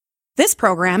This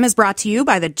program is brought to you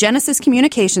by the Genesis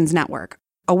Communications Network,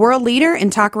 a world leader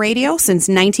in talk radio since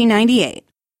 1998.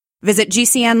 Visit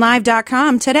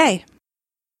GCNlive.com today.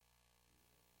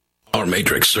 Our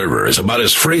Matrix server is about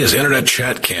as free as internet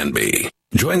chat can be.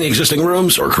 Join the existing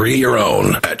rooms or create your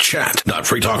own at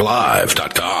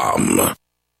chat.freetalklive.com.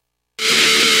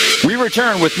 We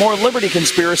return with more Liberty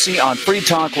Conspiracy on Free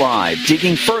Talk Live,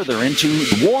 digging further into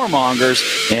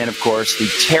warmongers and, of course, the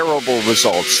terrible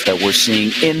results that we're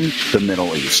seeing in the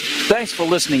Middle East. Thanks for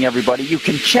listening, everybody. You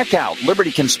can check out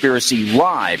Liberty Conspiracy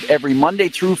live every Monday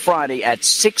through Friday at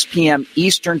 6 p.m.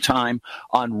 Eastern Time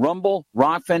on Rumble,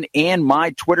 Rokfin, and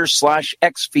my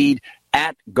Twitter/X feed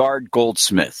at Gard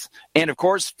Goldsmith. And, of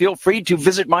course, feel free to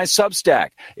visit my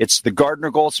Substack. It's the Gardner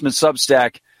Goldsmith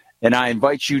Substack. And I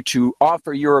invite you to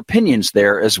offer your opinions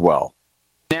there as well.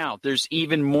 Now, there's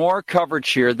even more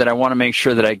coverage here that I want to make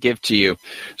sure that I give to you.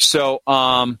 So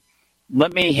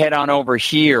let me head on over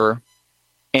here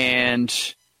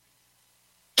and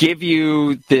give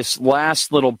you this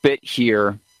last little bit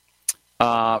here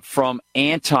from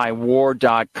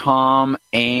antiwar.com.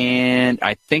 And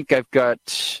I think I've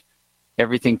got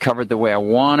everything covered the way I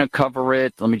want to cover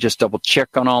it. Let me just double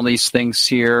check on all these things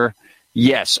here.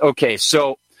 Yes. Okay.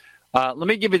 So let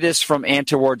me give you this from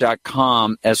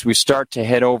antiwar.com as we start to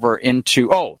head over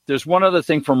into, there's one other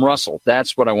thing from Russell.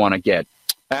 That's what I want to get.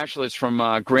 Actually, it's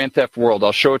from Grand Theft World.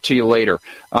 I'll show it to you later.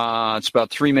 It's about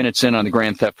 3 minutes in on the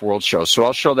Grand Theft World show, so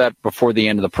I'll show that before the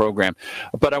end of the program.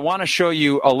 But I want to show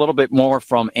you a little bit more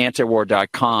from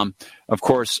antiwar.com. Of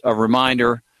course, a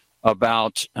reminder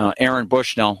about Aaron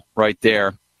Bushnell right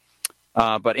there.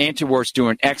 But Antiwar's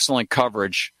doing excellent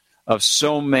coverage of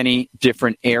so many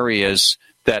different areas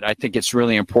that I think it's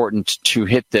really important to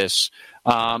hit this.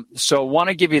 So I want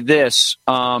to give you this.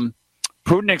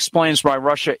 Putin explains why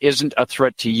Russia isn't a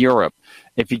threat to Europe.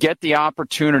 If you get the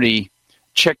opportunity,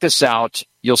 check this out.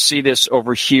 You'll see this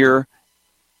over here.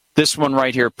 This one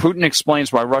right here. Putin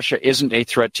explains why Russia isn't a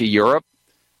threat to Europe.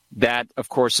 That, of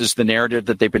course, is the narrative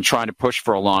that they've been trying to push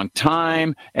for a long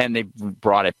time, and they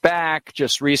brought it back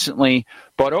just recently.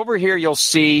 But over here you'll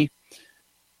see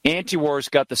Antiwar's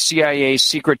got the CIA's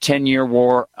secret 10-year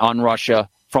war on Russia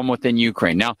from within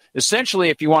Ukraine. Now, essentially,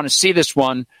 if you want to see this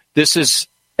one, this is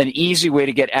an easy way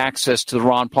to get access to the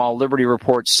Ron Paul Liberty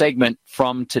Report segment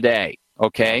from today,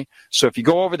 okay? So if you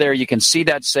go over there, you can see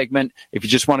that segment. If you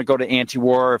just want to go to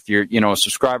Antiwar, if you're a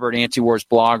subscriber to Antiwar's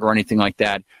blog or anything like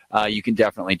that, you can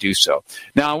definitely do so.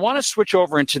 Now, I want to switch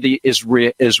over into the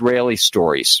Israeli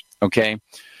stories, okay?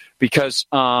 Because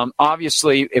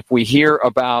obviously, if we hear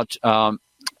about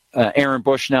Aaron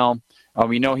Bushnell,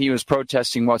 we know he was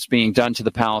protesting what's being done to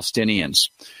the Palestinians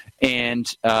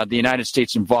and the United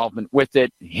States' involvement with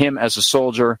it, him as a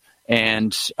soldier,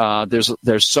 and there's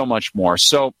so much more.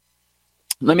 So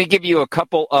let me give you a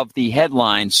couple of the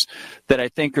headlines that I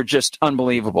think are just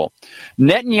unbelievable.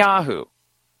 Netanyahu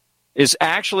is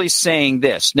actually saying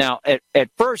this. Now, at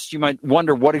first, you might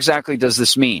wonder, what exactly does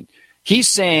this mean? He's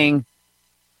saying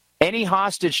any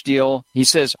hostage deal, he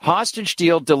says, hostage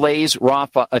deal delays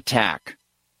Rafah attack.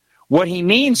 What he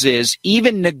means is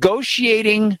even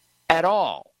negotiating at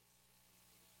all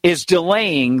is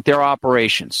delaying their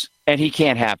operations, and he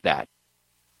can't have that.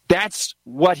 That's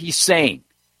what he's saying.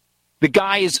 The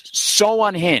guy is so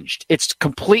unhinged. It's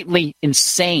completely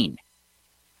insane.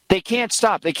 They can't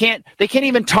stop. They can't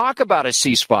even talk about a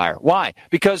ceasefire. Why?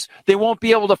 Because they won't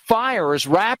be able to fire as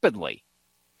rapidly.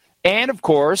 And, of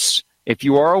course, if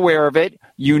you are aware of it,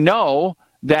 you know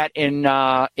that in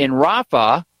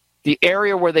Rafah, the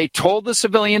area where they told the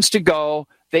civilians to go,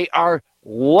 they are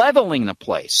leveling the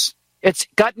place. It's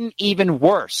gotten even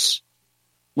worse.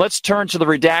 Let's turn to the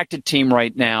redacted team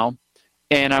right now,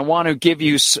 and I want to give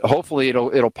you, hopefully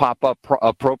it'll pop up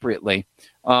appropriately.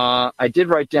 I did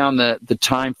write down the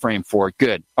time frame for it.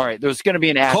 Good. All right, there's going to be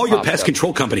an ad. Call your pest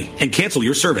control company and cancel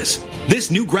your service.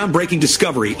 This new groundbreaking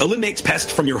discovery eliminates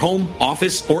pests from your home,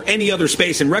 office, or any other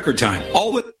space in record time.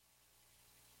 All with...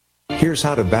 Here's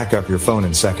how to back up your phone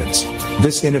in seconds.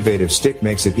 This innovative stick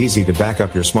makes it easy to back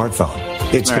up your smartphone.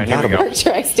 It's compatible.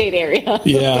 Tri-state area.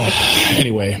 Yeah.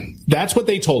 Anyway, that's what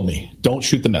they told me. Don't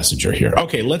shoot the messenger here.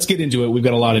 Okay, let's get into it. We've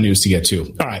got a lot of news to get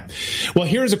to. All right. Well,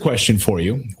 here's a question for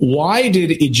you. Why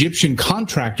did Egyptian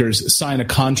contractors sign a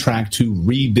contract to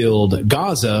rebuild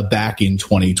Gaza back in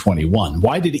 2021?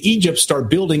 Why did Egypt start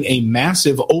building a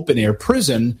massive open-air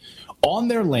prison on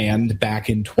their land back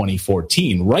in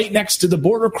 2014, right next to the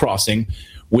border crossing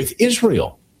with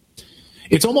Israel?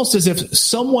 It's almost as if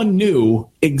someone knew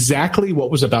exactly what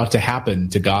was about to happen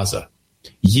to Gaza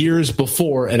years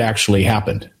before it actually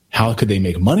happened. How could they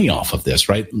make money off of this,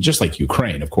 right? Just like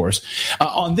Ukraine, of course.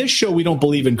 On this show, we don't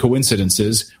believe in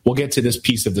coincidences. We'll get to this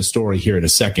piece of the story here in a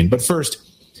second. But first,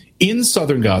 in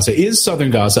southern Gaza, is southern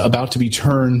Gaza about to be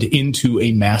turned into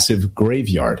a massive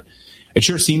graveyard? It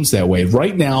sure seems that way.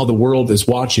 Right now, the world is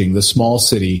watching the small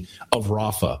city of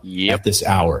Rafah at this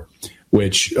hour,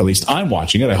 which at least I'm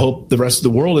watching it. I hope the rest of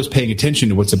the world is paying attention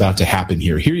to what's about to happen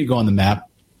here. Here you go on the map.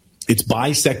 It's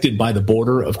bisected by the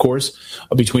border, of course,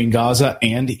 between Gaza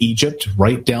and Egypt,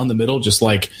 right down the middle, just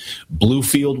like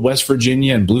Bluefield, West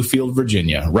Virginia, and Bluefield,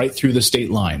 Virginia, right through the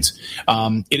state lines.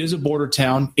 It is a border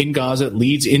town in Gaza. It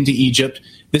leads into Egypt.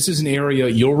 This is an area,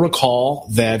 you'll recall,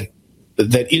 that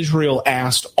Israel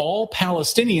asked all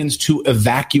Palestinians to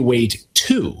evacuate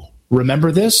to.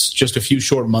 Remember this? Just a few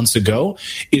short months ago,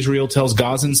 Israel tells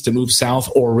Gazans to move south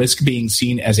or risk being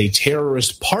seen as a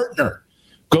terrorist partner.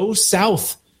 Go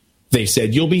south. They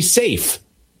said, you'll be safe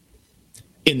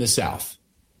in the south.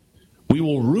 We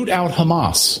will root out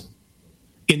Hamas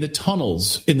in the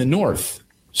tunnels in the north.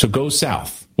 So go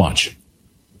south. Watch.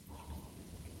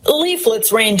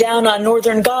 Leaflets rained down on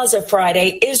northern Gaza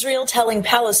Friday, Israel telling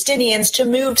Palestinians to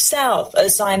move south, a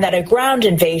sign that a ground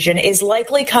invasion is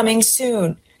likely coming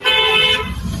soon.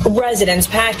 Residents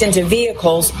packed into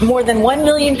vehicles. More than 1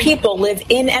 million people live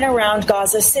in and around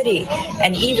Gaza City.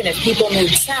 And even if people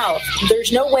move south,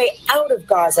 there's no way out of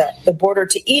Gaza. The border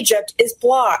to Egypt is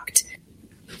blocked.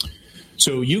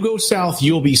 So you go south,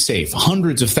 you'll be safe.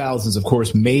 Hundreds of thousands, of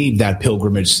course, made that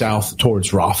pilgrimage south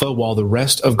towards Rafah, while the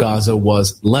rest of Gaza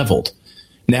was leveled.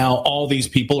 Now, all these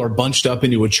people are bunched up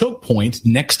into a choke point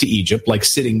next to Egypt, like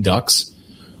sitting ducks.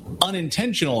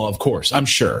 Unintentional, of course, I'm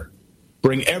sure.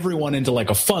 Bring everyone into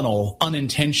like a funnel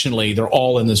unintentionally. They're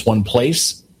all in this one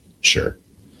place. Sure.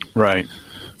 Right.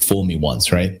 Fool me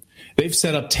once, right? They've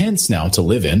set up tents now to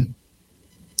live in.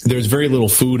 There's very little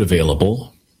food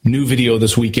available. New video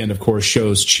this weekend, of course,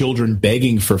 shows children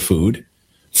begging for food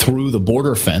through the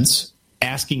border fence,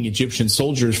 asking Egyptian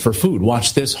soldiers for food.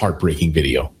 Watch this heartbreaking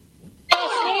video.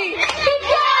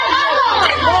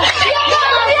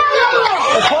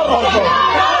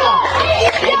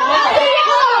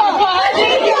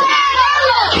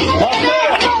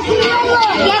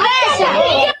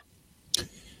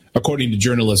 According to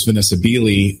journalist Vanessa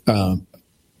Beeley,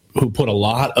 who put a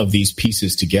lot of these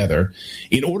pieces together,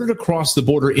 in order to cross the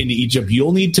border into Egypt,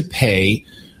 you'll need to pay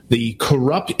the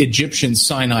corrupt Egyptian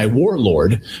Sinai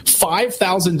warlord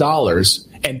 $5,000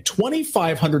 and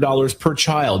 $2,500 per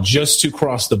child just to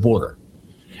cross the border.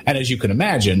 And as you can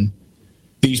imagine,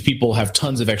 these people have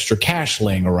tons of extra cash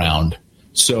laying around.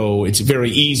 So it's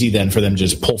very easy then for them to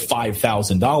just pull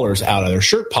 $5,000 out of their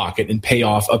shirt pocket and pay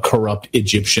off a corrupt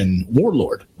Egyptian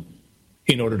warlord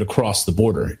in order to cross the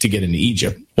border to get into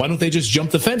Egypt. Why don't they just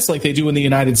jump the fence like they do in the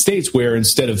United States, where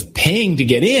instead of paying to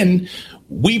get in,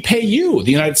 we pay you.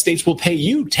 The United States will pay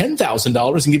you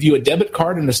 $10,000 and give you a debit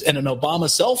card and an Obama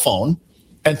cell phone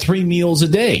and 3 meals a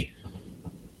day.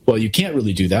 Well, you can't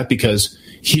really do that because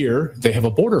here they have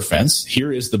a border fence.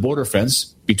 Here is the border fence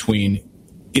between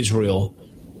Israel,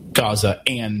 Gaza,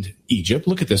 and Egypt.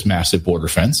 Look at this massive border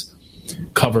fence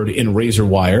covered in razor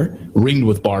wire, ringed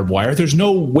with barbed wire. There's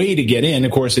no way to get in,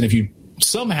 of course, and if you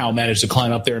somehow manage to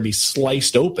climb up there and be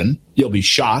sliced open, you'll be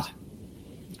shot.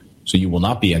 So you will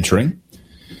not be entering.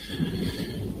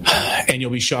 And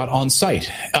you'll be shot on sight.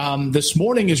 This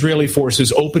morning, Israeli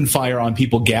forces opened fire on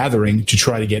people gathering to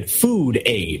try to get food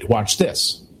aid. Watch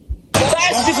this.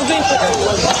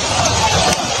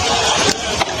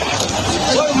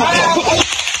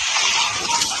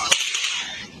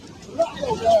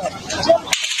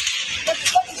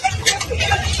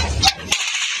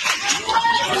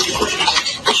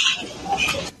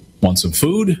 Want some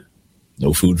food?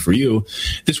 No food for you.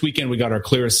 This weekend, we got our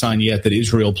clearest sign yet that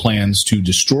Israel plans to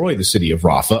destroy the city of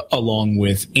Rafah, along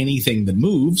with anything that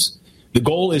moves. The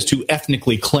goal is to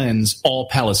ethnically cleanse all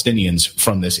Palestinians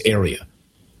from this area.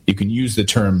 You can use the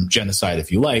term genocide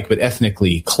if you like, but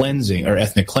ethnically cleansing or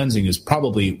ethnic cleansing is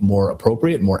probably more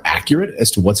appropriate, more accurate as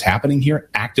to what's happening here,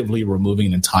 actively removing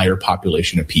an entire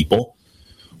population of people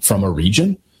from a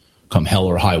region, come hell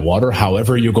or high water,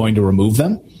 however you're going to remove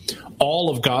them.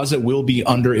 All of Gaza will be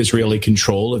under Israeli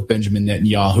control if Benjamin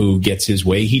Netanyahu gets his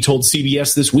way. He told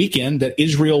CBS this weekend that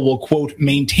Israel will, quote,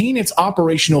 maintain its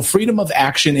operational freedom of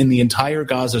action in the entire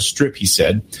Gaza Strip, he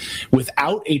said,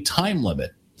 without a time limit.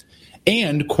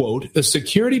 And, quote, the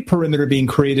security perimeter being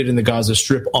created in the Gaza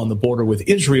Strip on the border with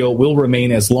Israel will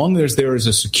remain as long as there is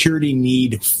a security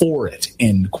need for it,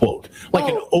 end quote.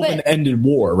 Like an open-ended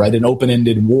war, right? An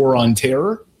open-ended war on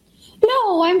terror?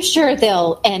 No, I'm sure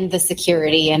they'll end the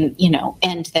security and,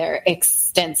 end their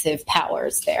extensive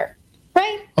powers there.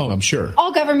 Right? Oh, I'm sure.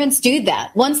 All governments do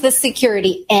that. Once the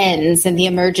security ends and the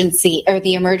emergency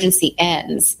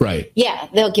ends, right? Yeah,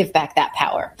 they'll give back that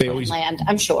power. They always land.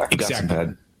 I'm sure.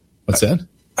 Exactly. What's that?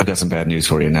 I've got some bad news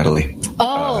for you, Natalie.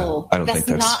 I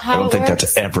don't think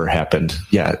that's ever happened.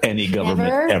 Yeah, any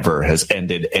government ever has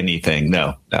ended anything.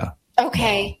 No.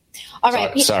 Okay. All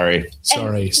right. Sorry.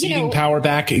 Ceding power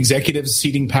back, executives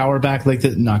ceding power back like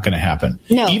that, not going to happen.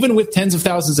 No. Even with tens of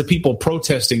thousands of people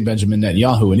protesting Benjamin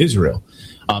Netanyahu in Israel.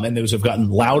 And those have gotten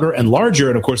louder and larger.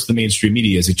 And of course, the mainstream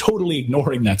media is totally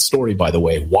ignoring that story, by the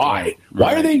way. Why?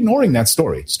 Why are they ignoring that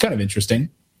story? It's kind of interesting.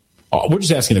 We're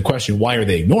just asking the question, why are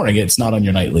they ignoring it? It's not on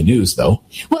your nightly news, though.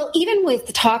 Well, even with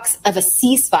the talks of a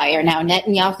ceasefire now,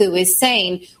 Netanyahu is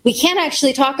saying we can't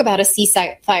actually talk about a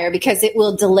ceasefire because it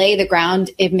will delay the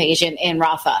ground invasion in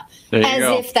Rafah,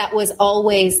 if that was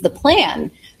always the plan.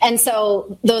 And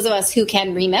so those of us who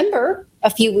can remember a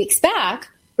few weeks back,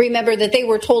 remember that they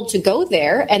were told to go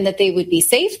there and that they would be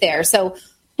safe there. So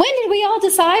when did we all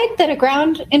decide that a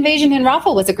ground invasion in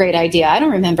Rafah was a great idea? I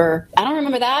don't remember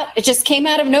that. It just came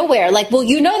out of nowhere. Like, well,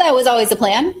 that was always the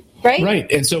plan, right?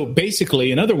 Right. And so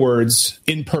basically, in other words,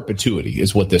 in perpetuity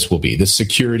is what this will be. The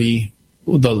security,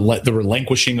 the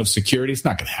relinquishing of security, it's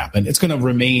not going to happen. It's going to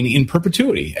remain in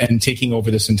perpetuity and taking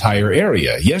over this entire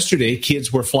area. Yesterday,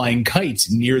 kids were flying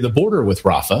kites near the border with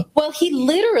Rafah. Well, he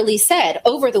literally said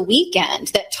over the weekend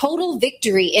that total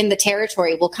victory in the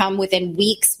territory will come within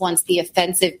weeks once the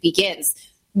offensive begins.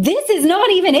 This is not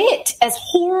even it. As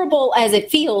horrible as it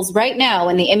feels right now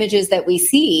in the images that we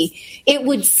see, it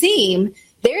would seem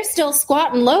they're still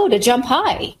squatting low to jump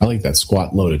high. I like that,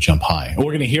 squat low to jump high. We're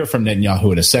going to hear from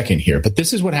Netanyahu in a second here, but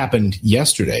this is what happened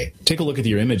yesterday. Take a look at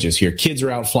your images here. Kids are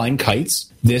out flying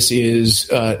kites. This is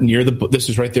this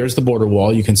is right there is the border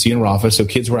wall. You can see in Rafah. So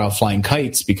kids were out flying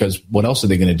kites because what else are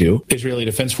they going to do? Israeli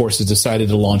Defense Forces decided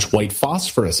to launch white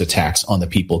phosphorus attacks on the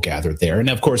people gathered there. And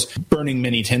of course, burning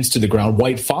many tents to the ground.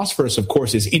 White phosphorus, of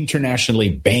course, is internationally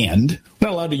banned. We're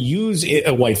not allowed to use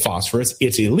a white phosphorus.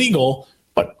 It's illegal.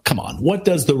 But come on, what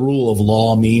does the rule of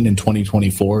law mean in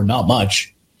 2024? Not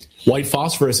much. White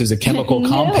phosphorus is a chemical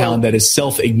compound that is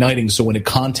self-igniting. So when it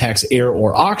contacts air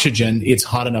or oxygen, it's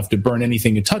hot enough to burn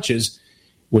anything it touches,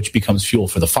 which becomes fuel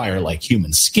for the fire, like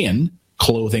human skin,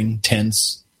 clothing,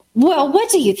 tents. Well, what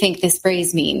do you think this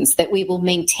phrase means, that we will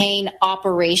maintain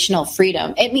operational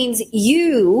freedom? It means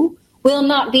you will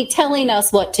not be telling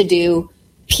us what to do,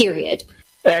 period.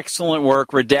 Excellent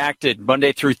work. Redacted,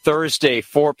 Monday through Thursday,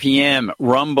 4 p.m.,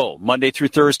 Rumble. Monday through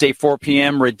Thursday, 4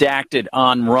 p.m., Redacted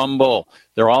on Rumble.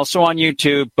 They're also on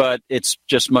YouTube, but it's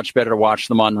just much better to watch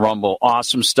them on Rumble.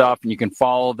 Awesome stuff, and you can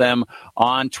follow them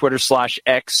on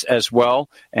Twitter/X as well.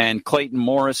 And Clayton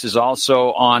Morris is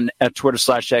also on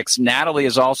Twitter/X. Natalie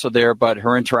is also there, but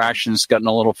her interaction's gotten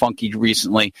a little funky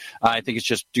recently. I think it's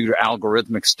just due to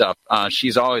algorithmic stuff.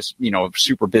 She's always,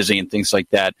 super busy and things like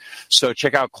that. So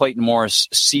check out Clayton Morris,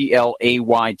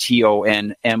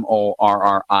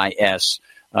 ClaytonMorris.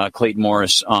 Clayton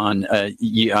Morris on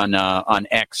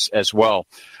X as well.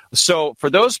 So for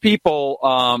those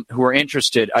people who are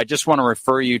interested, I just want to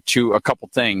refer you to a couple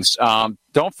things.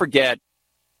 Don't forget,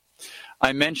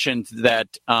 I mentioned that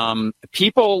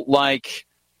people like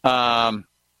the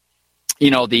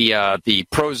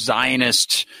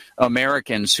pro-Zionist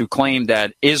Americans who claim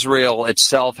that Israel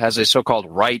itself has a so-called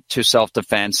right to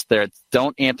self-defense, that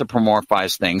don't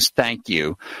anthropomorphize things. Thank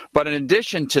you. But in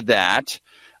addition to that,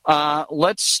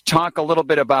 let's talk a little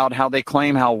bit about how they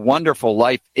claim how wonderful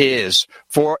life is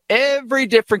for every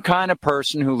different kind of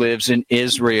person who lives in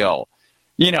Israel.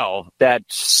 That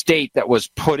state that was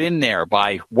put in there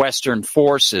by Western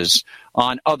forces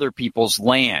on other people's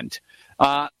land.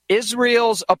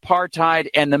 Israel's apartheid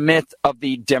and the myth of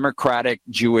the democratic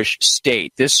Jewish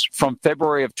state. This from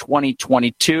February of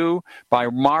 2022 by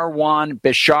Marwan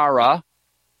Beshara,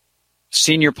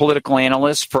 senior political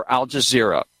analyst for Al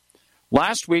Jazeera.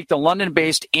 Last week, the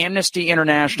London-based Amnesty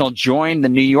International joined the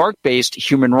New York-based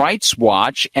Human Rights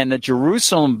Watch and the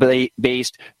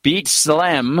Jerusalem-based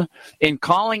B'Tselem in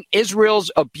calling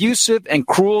Israel's abusive and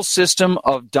cruel system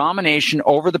of domination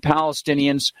over the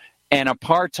Palestinians an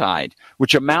apartheid,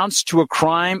 which amounts to a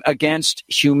crime against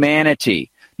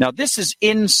humanity. Now, this is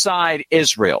inside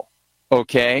Israel,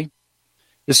 okay?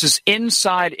 This is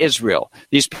inside Israel.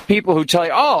 These people who tell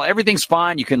you, everything's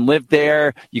fine, you can live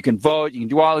there, you can vote, you can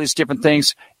do all these different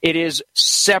things. It is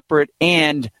separate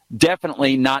and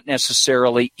definitely not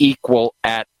necessarily equal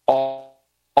at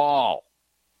all.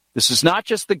 This is not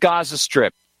just the Gaza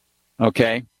Strip,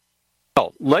 okay?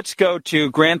 Let's go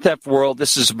to Grand Theft World.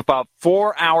 This is about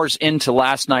 4 hours into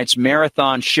last night's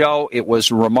marathon show. It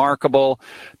was remarkable.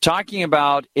 Talking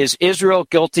about, is Israel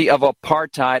guilty of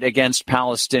apartheid against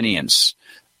Palestinians?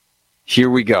 Here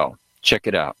we go. Check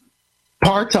it out.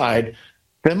 Apartheid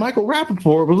that Michael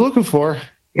Rappaport was looking for,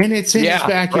 and it's in his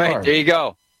backyard. Right, there you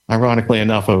go. Ironically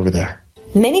enough, over there.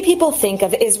 Many people think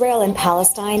of Israel and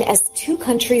Palestine as two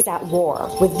countries at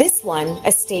war, with this one,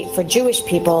 a state for Jewish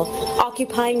people,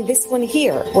 occupying this one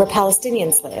here, where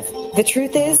Palestinians live. The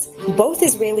truth is, both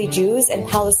Israeli Jews and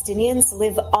Palestinians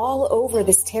live all over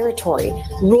this territory,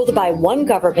 ruled by one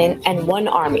government and one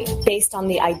army, based on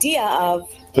the idea of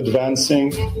advancing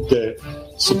the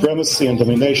supremacy and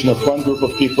domination of one group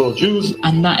of people, Jews.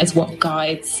 And that is what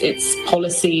guides its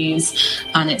policies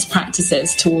and its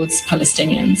practices towards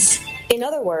Palestinians. In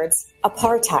other words,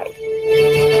 apartheid.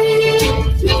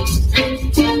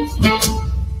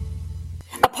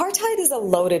 Apartheid is a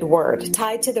loaded word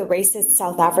tied to the racist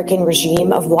South African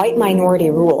regime of white minority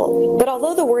rule. But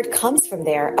although the word comes from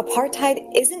there, apartheid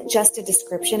isn't just a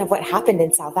description of what happened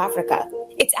in South Africa.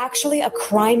 It's actually a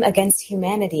crime against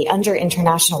humanity under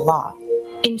international law.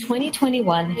 In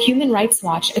 2021, Human Rights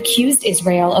Watch accused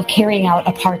Israel of carrying out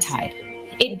apartheid.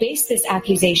 It based this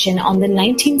accusation on the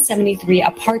 1973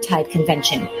 Apartheid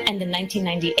Convention and the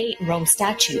 1998 Rome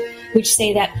Statute, which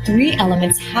say that 3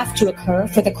 elements have to occur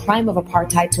for the crime of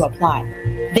apartheid to apply.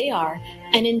 They are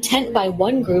an intent by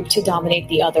one group to dominate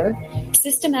the other,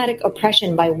 systematic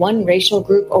oppression by one racial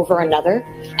group over another,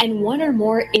 and one or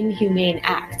more inhumane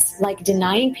acts, like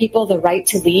denying people the right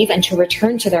to leave and to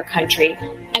return to their country,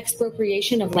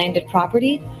 expropriation of landed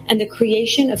property, and the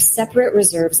creation of separate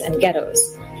reserves and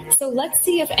ghettos. So let's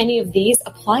see if any of these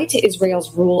apply to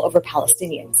Israel's rule over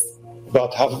Palestinians.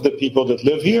 About half of the people that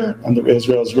live here under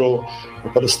Israel's rule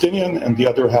are Palestinian, and the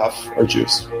other half are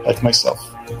Jews, like myself.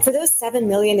 For those 7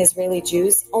 million Israeli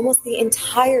Jews, almost the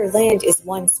entire land is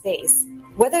one space.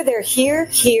 Whether they're here,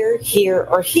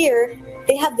 or here,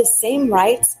 they have the same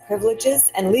rights, privileges,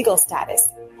 and legal status.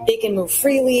 They can move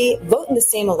freely, vote in the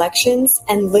same elections,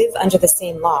 and live under the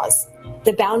same laws.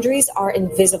 The boundaries are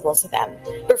invisible to them.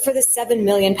 But for the 7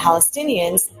 million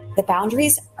Palestinians, the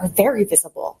boundaries are very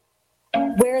visible.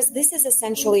 Whereas this is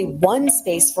essentially one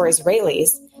space for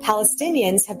Israelis,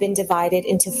 Palestinians have been divided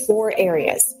into 4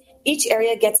 areas. Each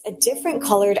area gets a different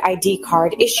colored ID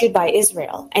card issued by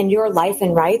Israel, and your life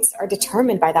and rights are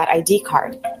determined by that ID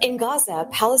card. In Gaza,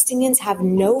 Palestinians have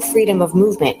no freedom of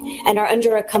movement and are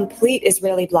under a complete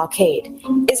Israeli blockade.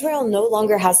 Israel no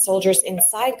longer has soldiers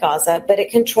inside Gaza, but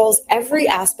it controls every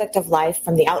aspect of life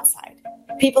from the outside.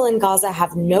 People in Gaza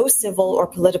have no civil or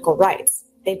political rights.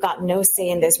 They've got no say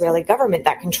in the Israeli government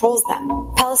that controls them.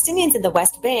 Palestinians in the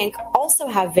West Bank also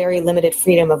have very limited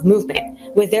freedom of movement,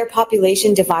 with their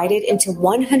population divided into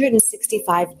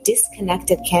 165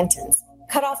 disconnected cantons,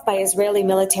 cut off by Israeli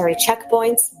military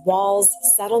checkpoints, walls,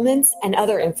 settlements, and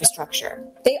other infrastructure.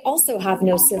 They also have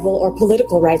no civil or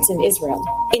political rights in Israel.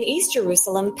 In East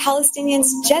Jerusalem, Palestinians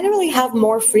generally have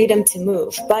more freedom to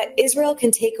move, but Israel can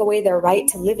take away their right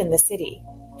to live in the city.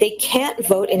 They can't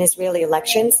vote in Israeli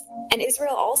elections, and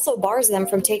Israel also bars them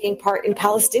from taking part in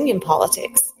Palestinian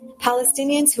politics.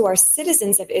 Palestinians who are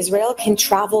citizens of Israel can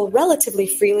travel relatively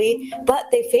freely, but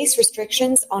they face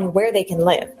restrictions on where they can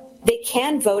live. They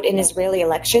can vote in Israeli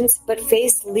elections, but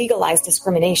face legalized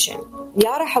discrimination.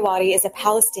 Yara Hawari is a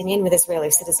Palestinian with Israeli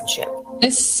citizenship.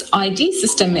 This ID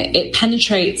system, it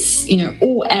penetrates,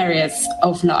 all areas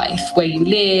of life, where you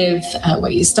live,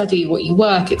 where you study, what you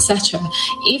work, etc.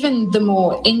 Even the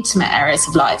more intimate areas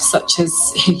of life, such as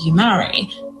who you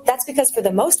marry. That's because for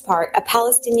the most part, a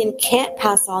Palestinian can't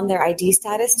pass on their ID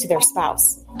status to their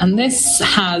spouse. And this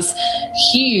has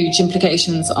huge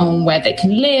implications on where they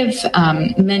can live.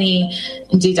 Many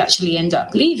indeed actually end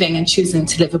up leaving and choosing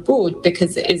to live abroad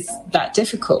because it is that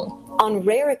difficult. On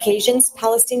rare occasions,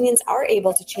 Palestinians are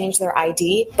able to change their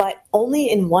ID, but only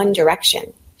in one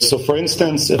direction. So, for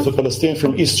instance, if a Palestinian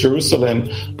from East Jerusalem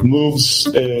moves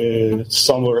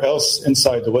somewhere else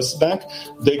inside the West Bank,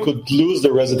 they could lose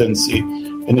their residency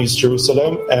in East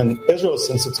Jerusalem. And Israel,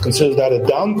 since it's considered that a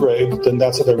downgrade, then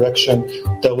that's a direction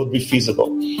that would be feasible.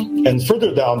 And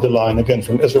further down the line, again,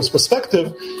 from Israel's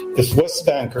perspective, if West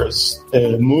Bankers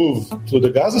move to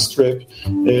the Gaza Strip,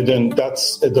 then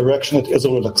that's a direction that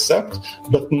Israel will accept,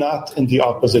 but not in the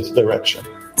opposite direction.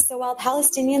 So while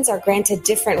Palestinians are granted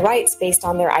different rights based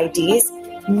on their IDs,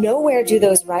 nowhere do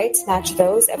those rights match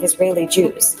those of Israeli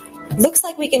Jews. Looks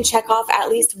like we can check off at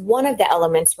least one of the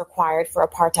elements required for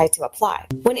apartheid to apply.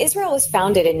 When Israel was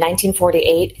founded in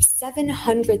 1948,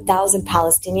 700,000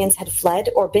 Palestinians had fled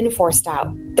or been forced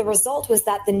out. The result was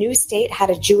that the new state had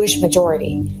a Jewish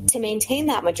majority. To maintain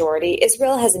that majority,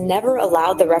 Israel has never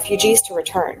allowed the refugees to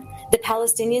return. The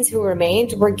Palestinians who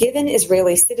remained were given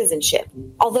Israeli citizenship,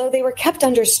 although they were kept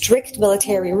under strict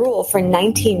military rule for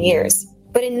 19 years.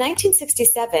 But in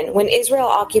 1967, when Israel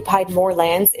occupied more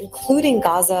lands, including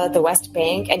Gaza, the West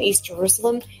Bank, and East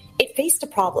Jerusalem, it faced a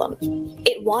problem.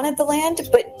 It wanted the land,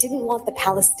 but didn't want the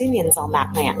Palestinians on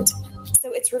that land.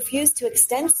 So it's refused to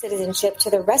extend citizenship to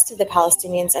the rest of the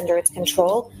Palestinians under its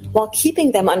control, while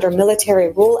keeping them under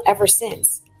military rule ever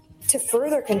since. To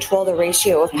further control the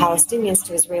ratio of Palestinians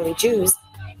to Israeli Jews,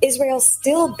 Israel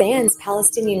still bans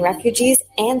Palestinian refugees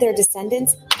and their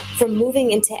descendants from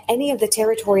moving into any of the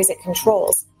territories it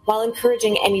controls, while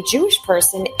encouraging any Jewish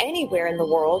person anywhere in the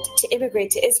world to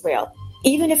immigrate to Israel,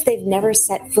 even if they've never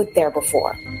set foot there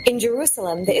before. In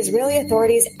Jerusalem, the Israeli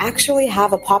authorities actually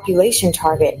have a population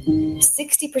target,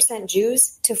 60%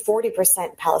 Jews to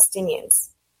 40% Palestinians.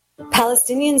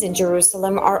 Palestinians in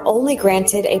Jerusalem are only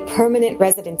granted a permanent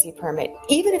residency permit,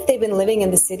 even if they've been living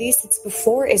in the city since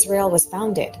before Israel was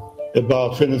founded.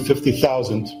 About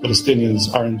 350,000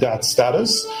 Palestinians are in that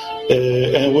status,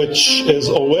 and which is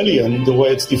Orwellian the way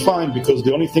it's defined, because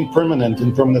the only thing permanent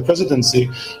in permanent residency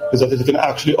is that it can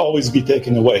actually always be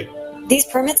taken away. These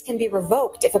permits can be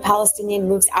revoked if a Palestinian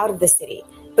moves out of the city,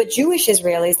 but Jewish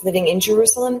Israelis living in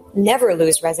Jerusalem never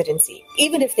lose residency,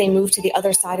 even if they move to the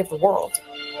other side of the world.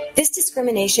 This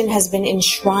discrimination has been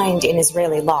enshrined in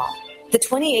Israeli law. The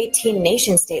 2018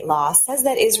 nation-state law says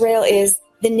that Israel is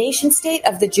the nation-state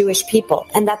of the Jewish people,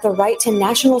 and that the right to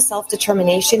national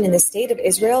self-determination in the state of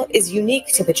Israel is unique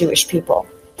to the Jewish people.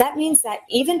 That means that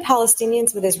even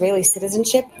Palestinians with Israeli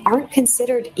citizenship aren't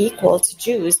considered equal to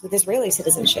Jews with Israeli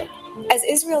citizenship. As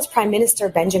Israel's Prime Minister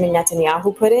Benjamin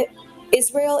Netanyahu put it,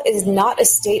 Israel is not a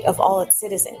state of all its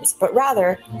citizens, but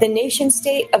rather the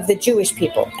nation-state of the Jewish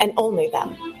people, and only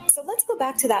them. So let's go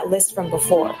back to that list from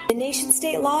before. The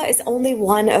nation-state law is only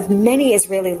one of many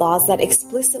Israeli laws that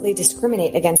explicitly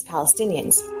discriminate against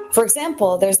Palestinians. For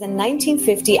example, there's the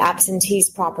 1950 absentees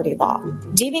property law.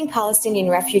 Deeming Palestinian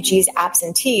refugees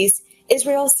absentees,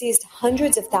 Israel seized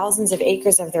hundreds of thousands of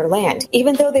acres of their land,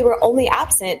 even though they were only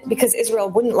absent because Israel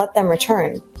wouldn't let them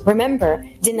return. Remember,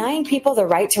 denying people the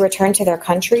right to return to their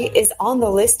country is on the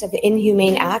list of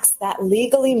inhumane acts that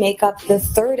legally make up the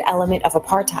third element of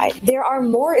apartheid. There are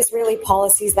more Israeli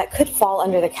policies that could fall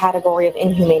under the category of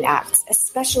inhumane acts,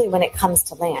 especially when it comes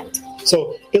to land.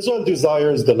 So Israel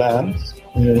desires the land,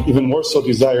 even more so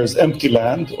desires empty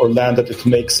land, or land that it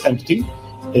makes empty,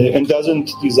 and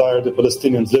doesn't desire the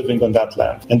Palestinians living on that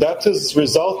land. And that has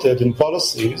resulted in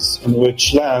policies in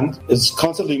which land is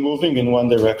constantly moving in one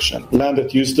direction. Land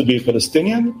that used to be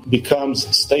Palestinian becomes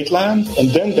state land,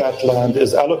 and then that land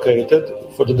is allocated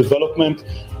for the development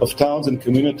of towns and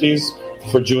communities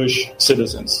for Jewish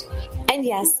citizens. And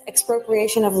yes,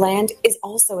 expropriation of land is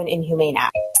also an inhumane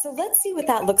act. So let's see what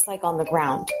that looks like on the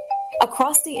ground.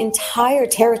 Across the entire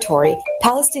territory,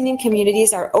 Palestinian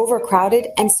communities are overcrowded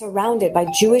and surrounded by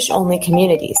Jewish-only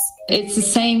communities. It's the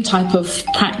same type of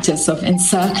practice of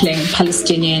encircling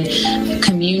Palestinian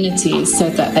communities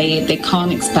so that they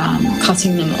can't expand,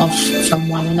 cutting them off from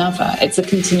one another. It's a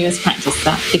continuous practice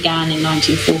that began in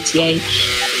 1948.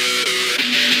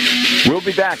 We'll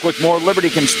be back with more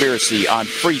Liberty Conspiracy on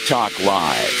Free Talk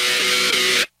Live.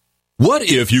 What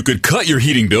if you could cut your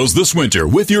heating bills this winter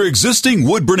with your existing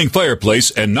wood-burning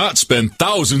fireplace and not spend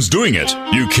thousands doing it?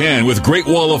 You can with Great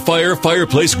Wall of Fire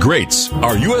fireplace grates.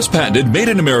 Our U.S. patented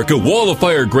made-in-America Wall of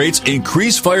Fire grates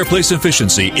increase fireplace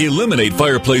efficiency, eliminate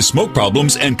fireplace smoke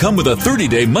problems, and come with a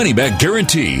 30-day money-back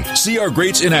guarantee. See our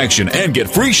grates in action and get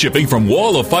free shipping from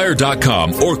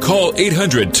walloffire.com or call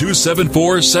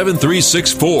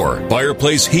 800-274-7364.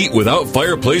 Fireplace heat without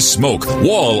fireplace smoke.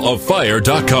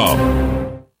 walloffire.com.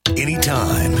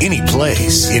 Anytime, any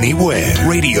place, anywhere.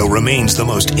 Radio remains the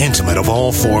most intimate of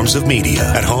all forms of media.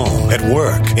 At home, at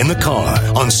work, in the car,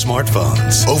 on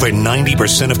smartphones. Over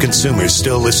 90% of consumers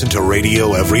still listen to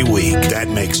radio every week. That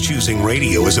makes choosing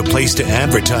radio as a place to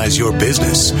advertise your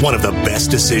business one of the best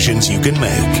decisions you can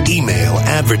make. Email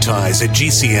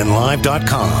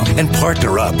advertise@gcnlive.com and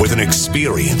partner up with an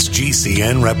experienced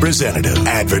GCN representative.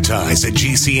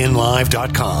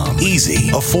 Advertise@gcnlive.com. Easy,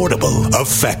 affordable,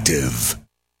 effective.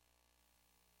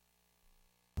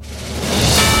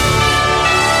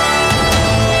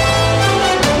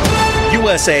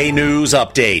 USA News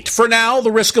Update. For now,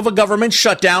 the risk of a government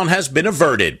shutdown has been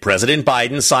averted. President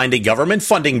Biden signed a government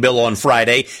funding bill on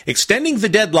Friday, extending the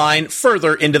deadline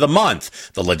further into the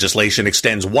month. The legislation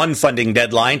extends one funding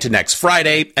deadline to next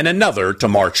Friday and another to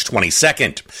March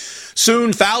 22nd.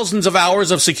 Soon, thousands of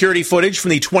hours of security footage from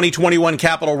the 2021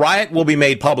 Capitol riot will be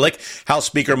made public. House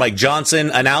Speaker Mike Johnson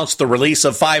announced the release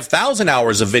of 5,000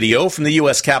 hours of video from the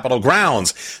U.S. Capitol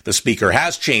grounds. The Speaker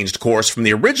has changed course from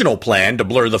the original plan to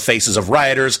blur the faces of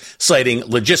rioters, citing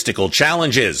logistical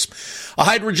challenges. A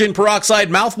hydrogen peroxide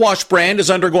mouthwash brand is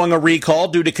undergoing a recall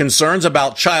due to concerns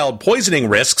about child poisoning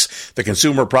risks. The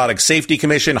Consumer Product Safety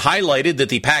Commission highlighted that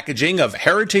the packaging of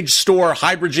Heritage Store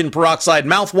hydrogen peroxide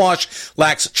mouthwash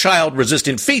lacks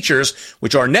child-resistant features,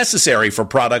 which are necessary for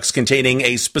products containing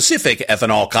a specific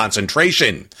ethanol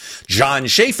concentration. John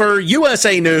Schaefer,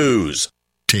 USA News.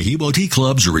 Tahibo Tea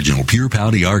Club's original Pure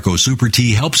Pouty Arco Super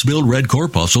Tea helps build red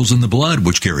corpuscles in the blood,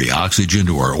 which carry oxygen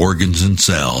to our organs and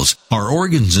cells. Our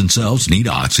organs and cells need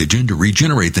oxygen to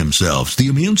regenerate themselves. The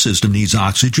immune system needs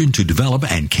oxygen to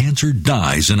develop, and cancer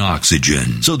dies in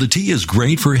oxygen. So the tea is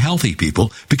great for healthy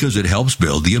people because it helps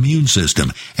build the immune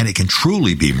system, and it can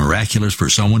truly be miraculous for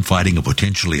someone fighting a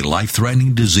potentially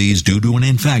life-threatening disease due to an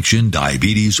infection,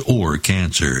 diabetes, or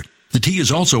cancer. The tea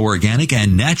is also organic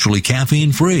and naturally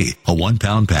caffeine-free. A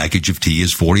 1-pound package of tea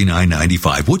is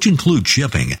 $49.95, which includes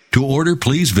shipping. To order,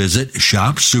 please visit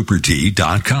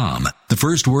shopsupertea.com. The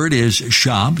first word is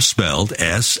shop, spelled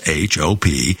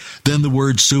S-H-O-P, then the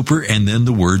word super, and then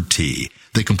the word tea.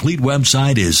 The complete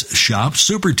website is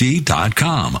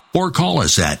shopsupertea.com, or call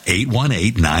us at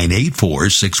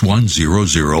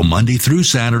 818-984-6100 Monday through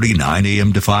Saturday, 9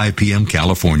 a.m. to 5 p.m.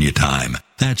 California time.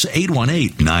 That's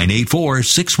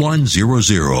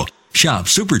 818-984-6100.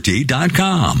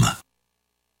 Shopsupertea.com.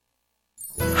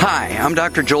 Hi, I'm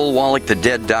Dr. Joel Wallach, the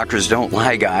Dead Doctors Don't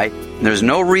Lie guy. There's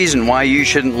no reason why you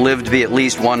shouldn't live to be at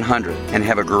least 100 and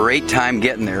have a great time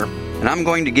getting there. And I'm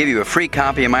going to give you a free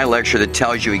copy of my lecture that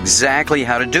tells you exactly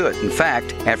how to do it. In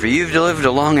fact, after you've lived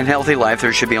a long and healthy life,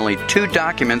 there should be only 2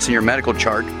 documents in your medical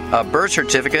chart, a birth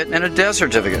certificate and a death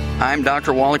certificate. I'm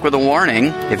Dr. Wallach with a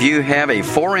warning. If you have a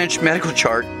 4-inch medical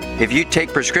chart, if you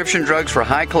take prescription drugs for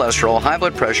high cholesterol, high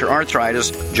blood pressure,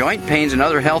 arthritis, joint pains, and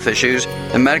other health issues,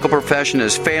 the medical profession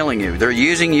is failing you. They're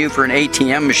using you for an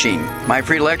ATM machine. My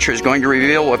free lecture is going to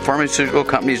reveal what pharmaceutical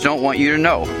companies don't want you to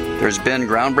know. There's been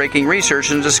groundbreaking research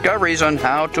and discoveries on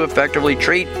how to effectively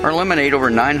treat or eliminate over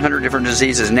 900 different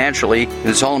diseases naturally. And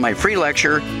it's all in my free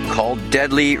lecture called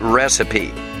Deadly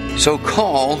Recipe. So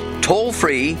call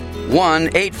toll-free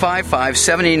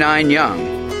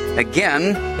 1-855-79-YOUNG.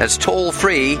 Again, that's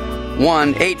toll-free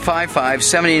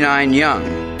 1-855-79-YOUNG.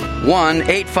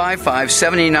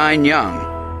 1-855-79-YOUNG.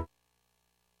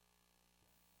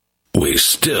 We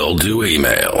still do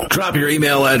email. Drop your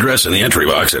email address in the entry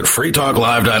box at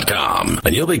freetalklive.com,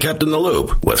 and you'll be kept in the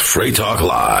loop with Free Talk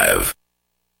Live.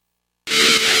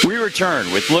 We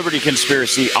return with Liberty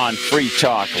Conspiracy on Free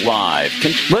Talk Live.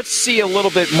 Let's see a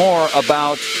little bit more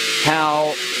about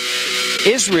how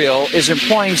Israel is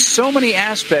employing so many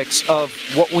aspects of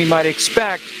what we might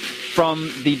expect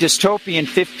from the dystopian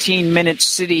 15-minute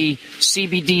city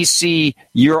CBDC,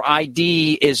 your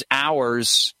ID is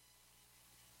ours,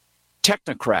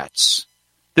 technocrats.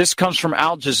 This comes from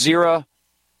Al Jazeera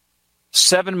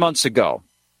 7 months ago.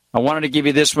 I wanted to give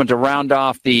you this one to round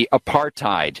off the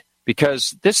apartheid,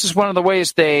 because this is one of the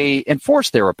ways they enforce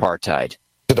their apartheid.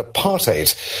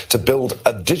 Apartheid to build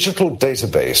a digital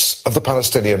database of the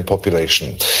Palestinian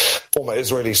population. Former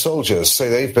Israeli soldiers say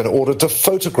they've been ordered to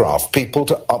photograph people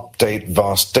to update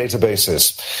vast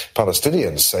databases.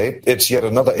 Palestinians say it's yet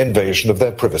another invasion of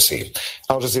their privacy.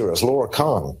 Al Jazeera's Laura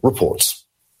Khan reports.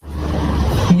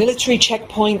 Military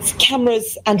checkpoints,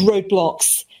 cameras and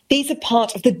roadblocks. These are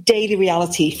part of the daily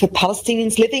reality for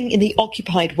Palestinians living in the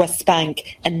occupied West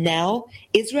Bank. And now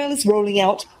Israel is rolling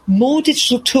out more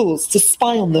digital tools to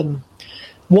spy on them.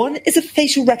 One is a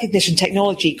facial recognition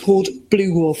technology called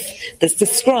Blue Wolf that's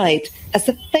described as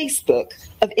the Facebook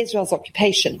of Israel's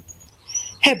occupation.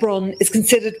 Hebron is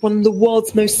considered one of the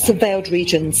world's most surveilled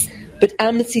regions, but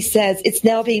Amnesty says it's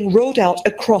now being rolled out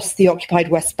across the occupied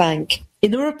West Bank.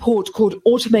 In a report called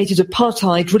Automated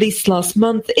Apartheid released last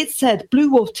month, it said Blue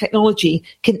Wolf technology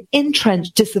can entrench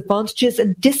disadvantages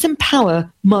and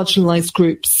disempower marginalized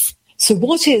groups. So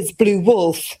what is Blue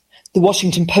Wolf? The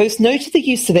Washington Post noted the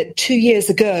use of it 2 years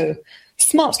ago.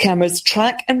 Smart cameras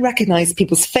track and recognize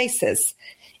people's faces.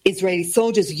 Israeli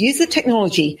soldiers use the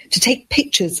technology to take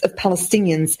pictures of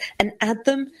Palestinians and add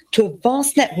them to a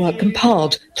vast network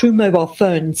compiled through mobile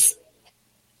phones.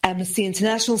 Amnesty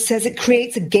International says it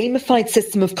creates a gamified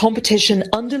system of competition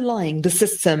underlying the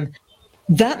system.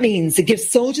 That means it gives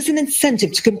soldiers an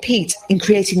incentive to compete in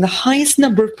creating the highest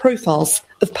number of profiles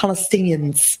of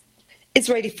Palestinians.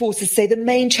 Israeli forces say the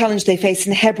main challenge they face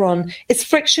in Hebron is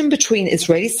friction between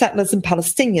Israeli settlers and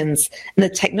Palestinians, and the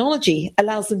technology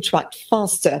allows them to act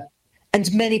faster.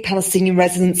 And many Palestinian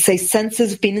residents say sensors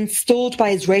have been installed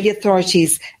by Israeli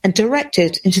authorities and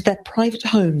directed into their private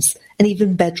homes and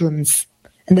even bedrooms,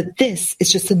 and that this is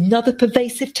just another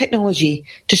pervasive technology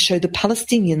to show the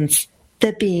Palestinians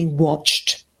they're being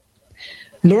watched.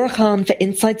 Laura Khan for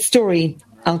Inside Story,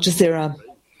 Al Jazeera.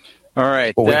 All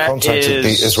right. Well, we contacted the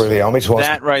Israeli army to ask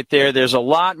that right there. There's a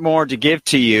lot more to give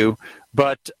to you,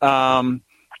 but I'm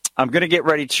going to get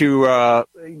ready to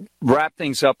wrap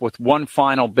things up with one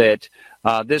final bit.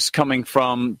 This coming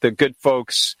from the good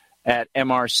folks at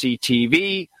MRC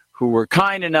TV, who were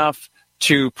kind enough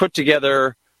to put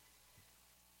together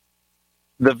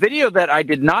the video that I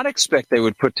did not expect they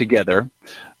would put together.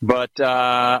 But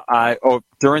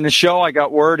during the show, I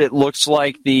got word it looks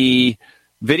like the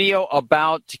video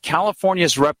about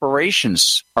California's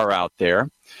reparations are out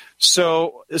there.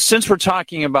 So since we're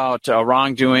talking about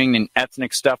wrongdoing and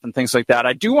ethnic stuff and things like that,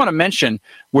 I do want to mention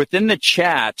within the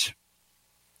chat,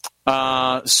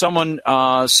 someone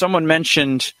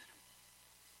mentioned,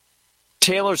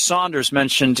 Taylor Saunders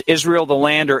mentioned Israel the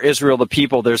land or Israel the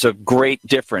people. There's a great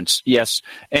difference. Yes.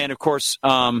 And of course,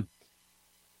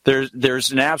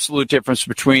 there's an absolute difference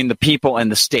between the people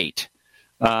and the state.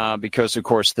 Because, of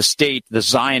course, the state, the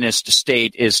Zionist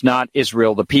state, is not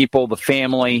Israel, the people, the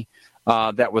family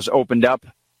that was opened up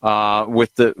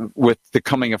with the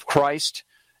coming of Christ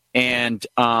and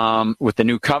with the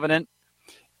new covenant.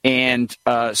 And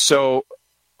so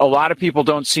a lot of people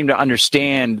don't seem to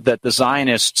understand that the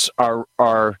Zionists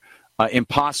are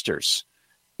imposters.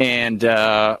 And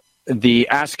the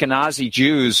Ashkenazi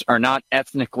Jews are not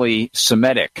ethnically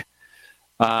Semitic.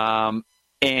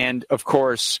 And, of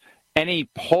course, any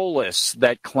polis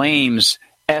that claims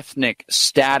ethnic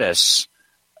status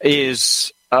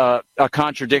is a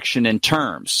contradiction in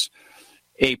terms.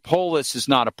 A polis is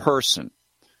not a person.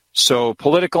 So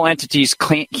political entities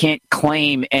can't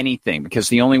claim anything, because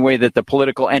the only way that the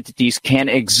political entities can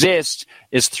exist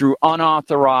is through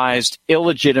unauthorized,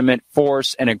 illegitimate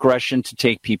force and aggression to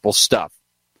take people's stuff.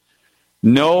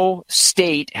 No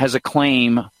state has a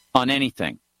claim on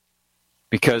anything,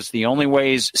 because the only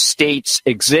ways states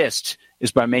exist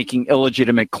is by making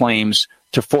illegitimate claims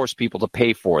to force people to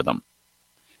pay for them.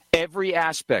 Every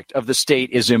aspect of the state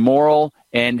is immoral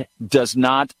and does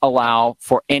not allow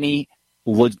for any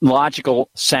logical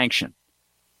sanction.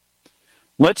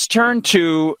 Let's turn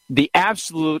to the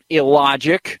absolute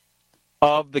illogic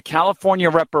of the California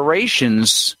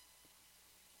reparations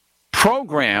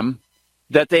program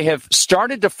that they have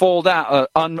started to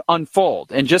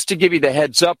unfold. And just to give you the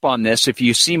heads up on this, if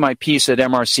you see my piece at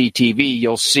MRC TV,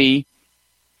 you'll see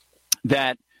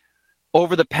that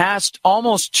over the past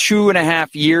almost 2.5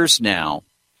 years now,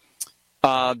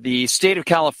 the state of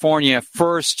California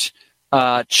first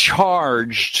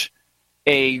charged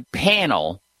a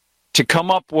panel to come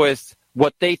up with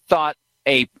what they thought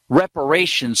a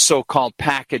reparations so-called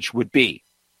package would be.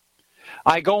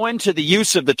 I go into the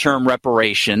use of the term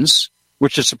reparations,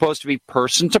 which is supposed to be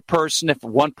person to person. If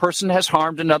one person has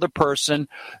harmed another person,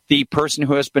 the person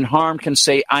who has been harmed can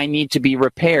say, I need to be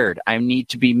repaired. I need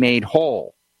to be made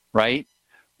whole, right?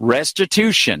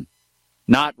 Restitution,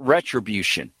 not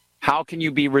retribution. How can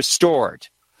you be restored?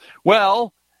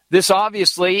 Well, this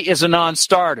obviously is a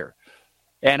non-starter,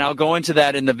 and I'll go into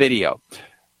that in the video.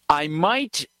 I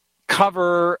might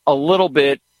cover a little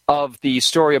bit of the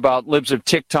story about Libs of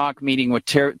TikTok meeting with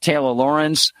Taylor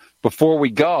Lorenz before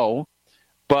we go,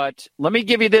 but let me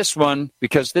give you this one,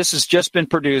 because this has just been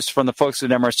produced from the folks at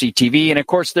MRC TV, and of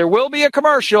course there will be a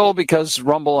commercial because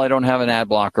Rumble, I don't have an ad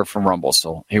blocker from Rumble,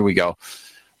 so here we go.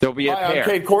 There'll be a pair. Hi, I'm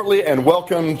Kate Courtley, and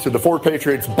welcome to the Ford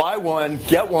Patriots Buy One,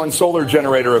 Get One Solar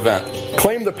Generator event.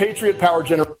 Claim the Patriot Power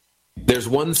Generator. There's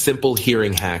one simple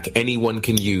hearing hack anyone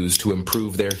can use to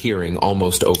improve their hearing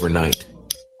almost overnight.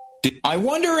 I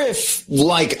wonder if,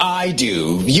 like I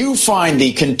do, you find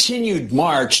the continued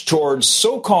march towards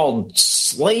so-called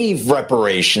slave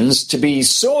reparations to be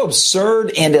so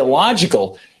absurd and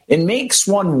illogical, it makes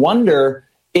one wonder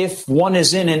if one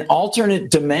is in an alternate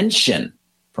dimension.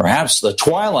 Perhaps the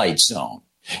Twilight Zone.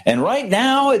 And right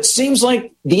now, it seems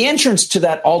like the entrance to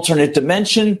that alternate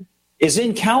dimension is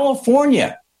in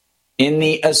California, in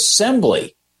the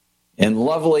Assembly, in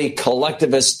lovely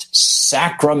collectivist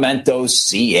Sacramento,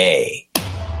 CA.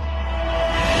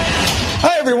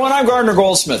 Hi, everyone, I'm Gardner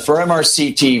Goldsmith for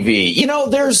MRC TV. You know,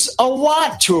 there's a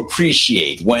lot to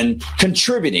appreciate when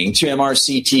contributing to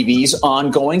MRC TV's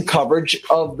ongoing coverage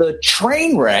of the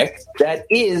train wreck that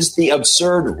is the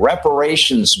absurd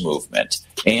reparations movement.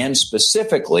 And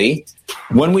specifically,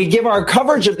 when we give our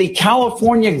coverage of the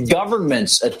California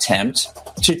government's attempt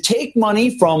to take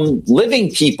money from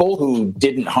living people who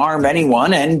didn't harm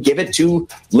anyone and give it to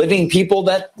living people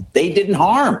that they didn't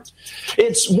harm.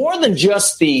 It's more than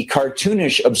just the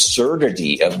cartoonish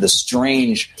absurdity of the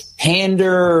strange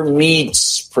pander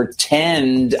meets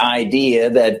pretend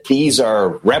idea that these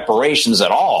are reparations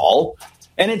at all.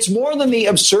 And it's more than the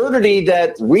absurdity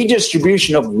that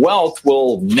redistribution of wealth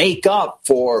will make up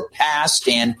for past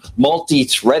and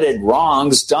multi-threaded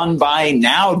wrongs done by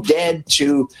now dead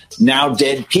to now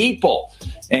dead people.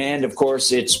 And, of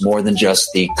course, it's more than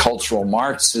just the cultural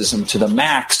Marxism to the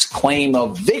max claim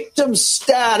of victim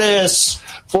status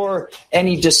for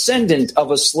any descendant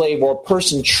of a slave or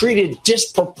person treated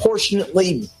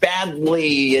disproportionately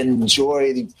badly.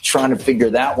 Enjoy trying to figure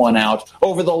that one out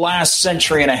over the last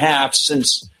century and a half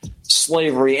since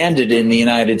slavery ended in the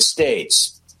United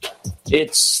States.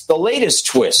 It's the latest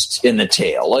twist in the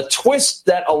tale, a twist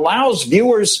that allows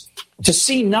viewers to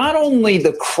see not only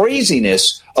the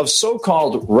craziness of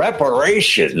so-called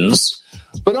reparations,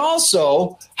 but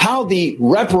also how the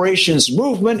reparations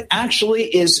movement actually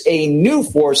is a new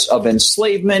force of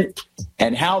enslavement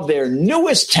and how their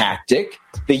newest tactic,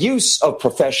 the use of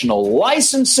professional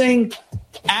licensing,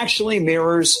 actually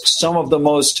mirrors some of the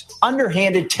most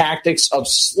underhanded tactics of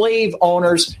slave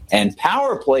owners and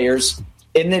power players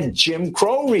in the Jim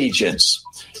Crow regions.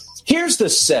 Here's the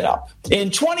setup.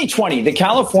 In 2020, the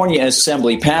California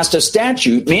Assembly passed a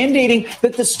statute mandating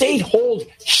that the state hold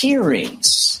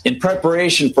hearings in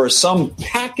preparation for some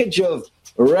package of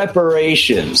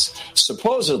reparations,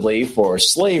 supposedly for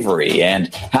slavery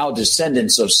and how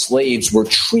descendants of slaves were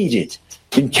treated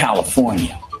in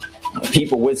California.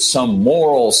 People with some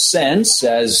moral sense,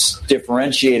 as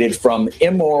differentiated from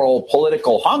immoral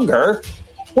political hunger,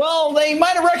 well, they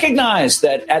might have recognized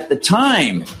that at the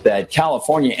time that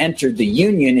California entered the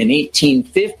Union in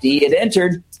 1850, it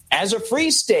entered as a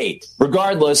free state.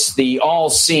 Regardless, the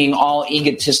all-seeing,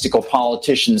 all-egotistical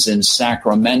politicians in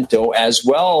Sacramento, as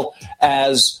well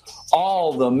as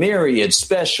all the myriad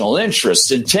special interests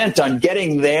intent on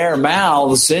getting their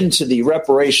mouths into the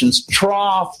reparations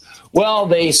trough, well,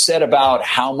 they set about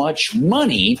how much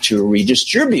money to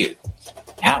redistribute.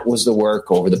 That was the work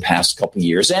over the past couple of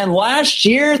years. And last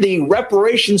year, the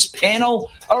reparations panel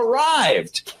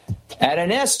arrived at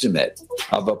an estimate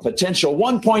of a potential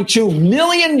 $1.2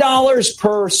 million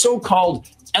per so-called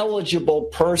eligible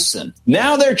person.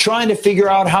 Now they're trying to figure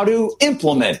out how to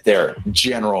implement their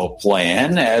general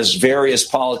plan as various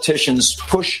politicians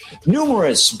push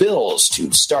numerous bills to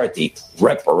start the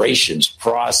reparations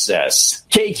process.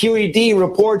 KQED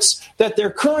reports that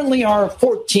there currently are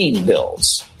 14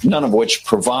 bills, none of which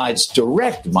provides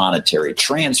direct monetary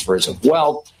transfers of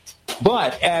wealth.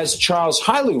 But as Charles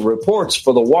Hailu reports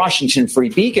for the Washington Free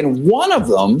Beacon, one of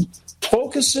them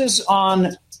focuses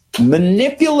on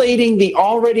manipulating the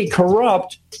already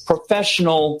corrupt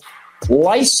professional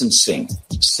licensing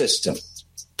system.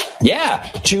 Yeah,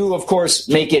 to, of course,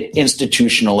 make it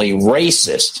institutionally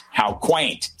racist. How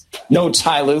quaint. Notes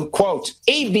Hailu, quote,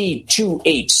 AB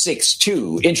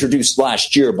 2862, introduced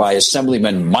last year by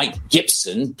Assemblyman Mike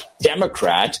Gibson,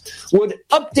 Democrat, would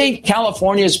update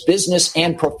California's business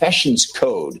and professions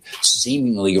code,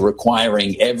 seemingly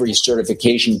requiring every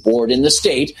certification board in the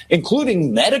state,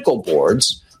 including medical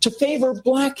boards, to favor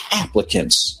black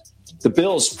applicants. The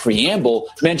bill's preamble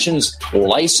mentions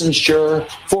licensure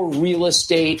for real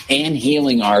estate and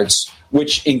healing arts,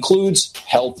 which includes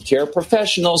healthcare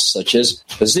professionals such as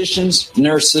physicians,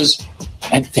 nurses,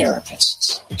 and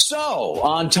therapists. So,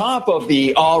 on top of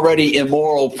the already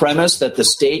immoral premise that the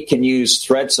state can use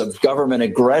threats of government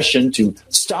aggression to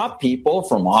stop people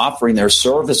from offering their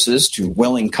services to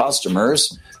willing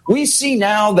customers, we see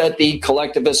now that the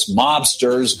collectivist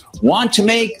mobsters want to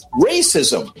make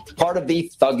racism part of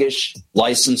the thuggish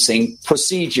licensing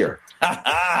procedure.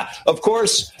 Of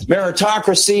course,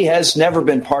 meritocracy has never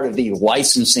been part of the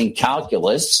licensing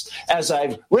calculus. As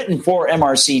I've written for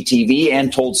MRC TV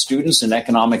and told students in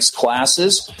economics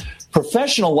classes,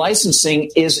 professional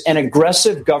licensing is an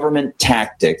aggressive government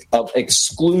tactic of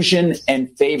exclusion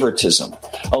and favoritism,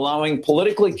 allowing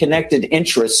politically connected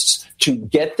interests to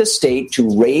get the state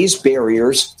to raise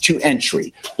barriers to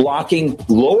entry, blocking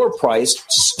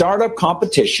lower-priced startup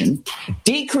competition,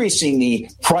 decreasing the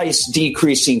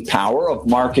price-decreasing power of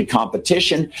market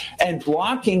competition, and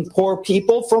blocking poor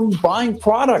people from buying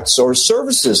products or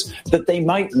services that they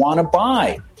might want to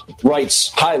buy. Writes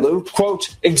Hailu,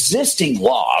 quote, existing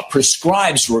law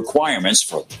prescribes requirements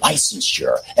for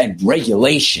licensure and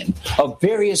regulation of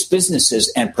various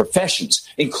businesses and professions,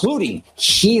 including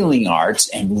healing arts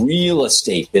and real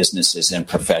estate businesses and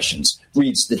professions,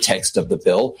 reads the text of the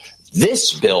bill.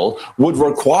 This bill would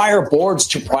require boards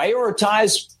to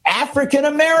prioritize African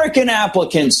American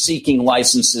applicants seeking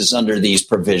licenses under these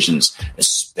provisions,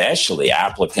 especially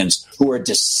applicants who are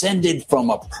descended from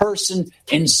a person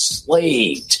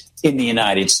enslaved in the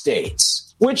United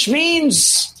States, which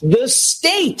means the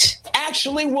state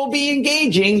actually will be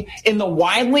engaging in the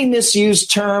widely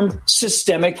misused term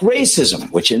systemic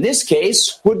racism, which in this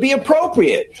case would be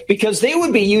appropriate because they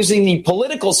would be using the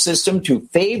political system to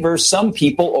favor some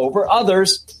people over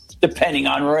others, depending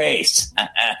on race.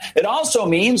 It also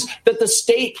means that the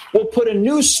state will put a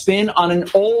new spin on an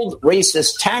old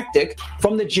racist tactic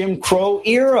from the Jim Crow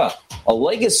era, a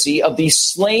legacy of the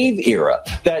slave era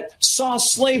that saw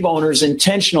slave owners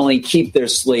intentionally keep their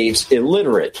slaves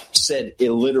illiterate, said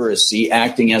illiteracy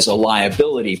acting as a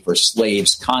liability for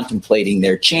slaves contemplating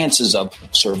their chances of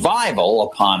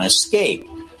survival upon escape.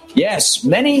 Yes,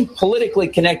 many politically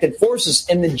connected forces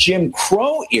in the Jim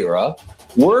Crow era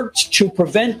worked to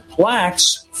prevent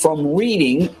blacks from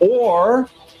reading or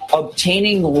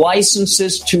obtaining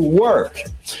licenses to work.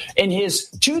 In his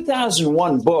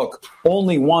 2001 book,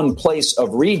 Only One Place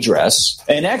of Redress,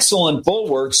 an excellent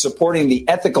bulwark supporting the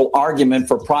ethical argument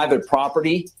for private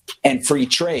property and free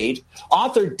trade,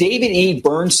 author David E.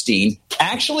 Bernstein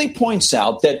actually points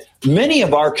out that many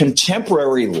of our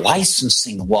contemporary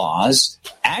licensing laws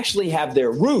actually have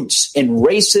their roots in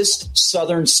racist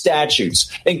Southern statutes,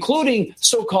 including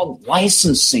so-called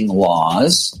licensing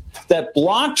laws that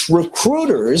blocked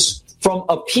recruiters from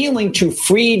appealing to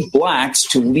freed blacks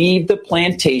to leave the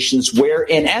plantations where,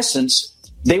 in essence,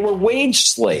 they were wage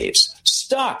slaves,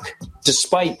 stuck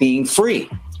despite being free.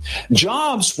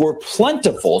 Jobs were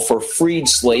plentiful for freed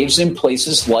slaves in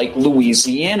places like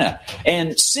Louisiana.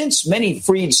 And since many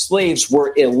freed slaves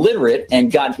were illiterate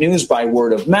and got news by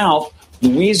word of mouth,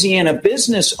 Louisiana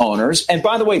business owners, and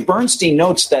by the way, Bernstein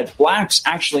notes that blacks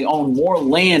actually owned more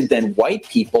land than white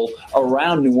people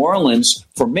around New Orleans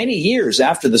for many years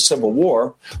after the Civil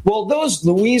War. Well, those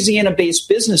Louisiana-based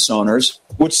business owners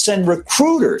would send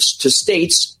recruiters to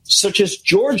states such as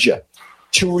Georgia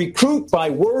to recruit by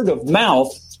word of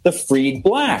mouth the freed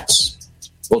blacks.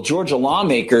 Well, Georgia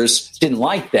lawmakers didn't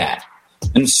like that.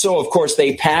 And so, of course,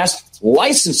 they passed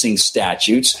licensing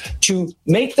statutes to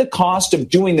make the cost of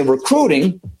doing the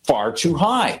recruiting far too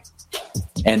high.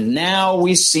 And now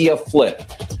we see a flip.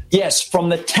 Yes, from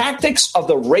the tactics of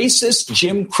the racist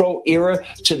Jim Crow era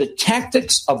to the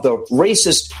tactics of the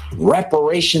racist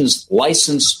reparations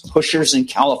license pushers in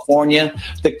California,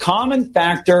 the common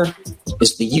factor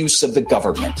is the use of the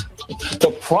government.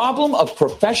 The problem of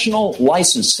professional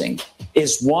licensing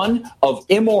is one of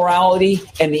immorality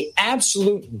and the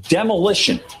absolute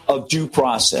demolition of due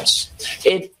process.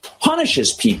 It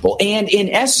punishes people and, in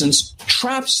essence,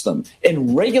 traps them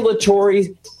in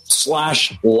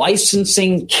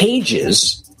regulatory/licensing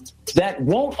cages that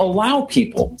won't allow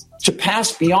people to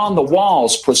pass beyond the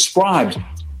walls prescribed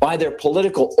by their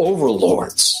political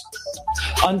overlords.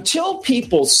 Until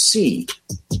people see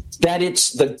that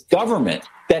it's the government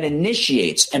that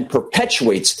initiates and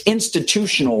perpetuates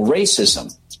institutional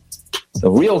racism,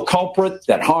 the real culprit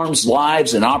that harms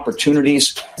lives and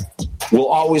opportunities will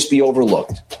always be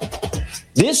overlooked.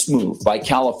 This move by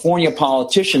California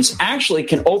politicians actually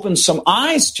can open some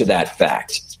eyes to that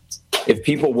fact if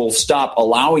people will stop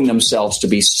allowing themselves to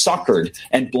be suckered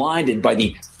and blinded by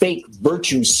the fake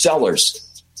virtue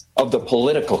sellers of the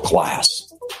political class.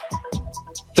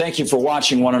 Thank you for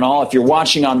watching, one and all. If you're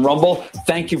watching on Rumble,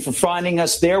 thank you for finding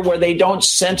us there where they don't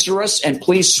censor us, and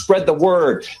please spread the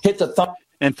word. Hit the thumb.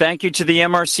 And thank you to the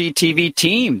MRC TV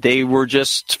team. They were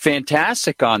just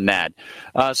fantastic on that.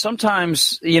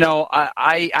 Sometimes,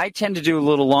 I tend to do a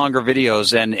little longer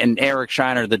videos, and Eric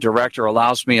Shiner, the director,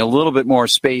 allows me a little bit more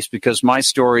space because my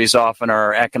stories often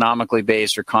are economically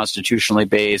based or constitutionally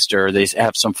based, or they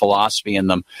have some philosophy in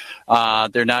them.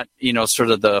 They're not,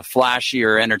 sort of the flashy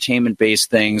or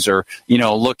entertainment-based things or,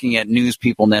 looking at news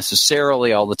people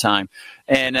necessarily all the time.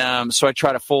 And so I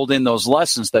try to fold in those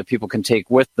lessons that people can take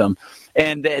with them.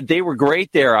 And they were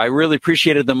great there. I really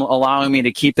appreciated them allowing me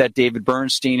to keep that David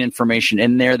Bernstein information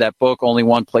in there. That book, Only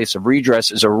One Place of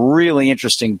Redress, is a really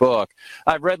interesting book.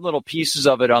 I've read little pieces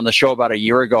of it on the show about a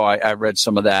year ago. I read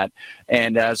some of that,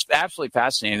 and it's absolutely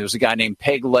fascinating. There was a guy named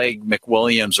Pegleg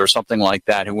McWilliams or something like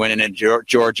that who went into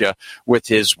Georgia with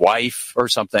his wife or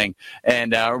something,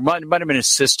 and might have been his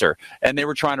sister, and they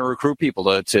were trying to recruit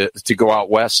people to go out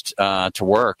west to to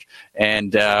work.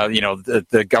 And,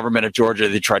 the government of Georgia,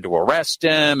 they tried to arrest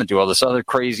him and do all this other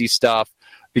crazy stuff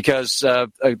because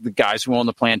the guys who own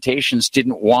the plantations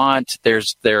didn't want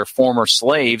their former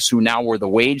slaves, who now were the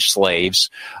wage slaves.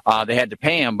 They had to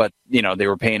pay them, but, they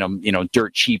were paying them,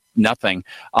 dirt cheap nothing.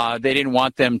 They didn't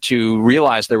want them to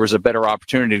realize there was a better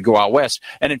opportunity to go out west.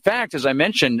 And in fact, as I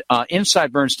mentioned,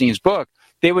 inside Bernstein's book,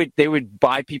 they would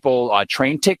buy people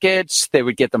train tickets. They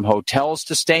would get them hotels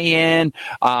to stay in.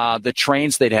 The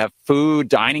trains, they'd have food,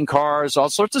 dining cars,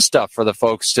 all sorts of stuff for the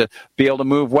folks to be able to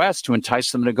move west, to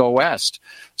entice them to go west.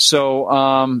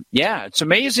 So, it's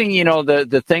amazing,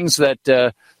 the things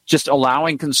that just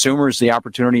allowing consumers the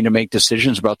opportunity to make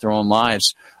decisions about their own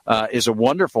lives is a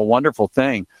wonderful, wonderful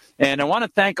thing. And I want to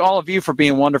thank all of you for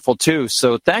being wonderful, too.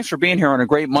 So thanks for being here on a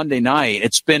great Monday night.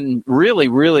 It's been really,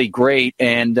 really great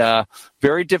and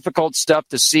very difficult stuff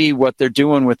to see what they're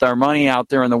doing with our money out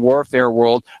there in the warfare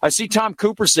world. I see Tom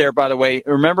Cooper's there, by the way.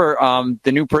 Remember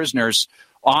the new prisoners.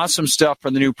 Awesome stuff for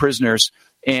the new prisoners.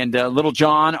 And Little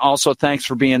John, also thanks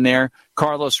for being there.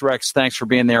 Carlos Rex, thanks for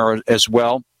being there as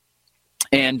well.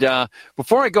 And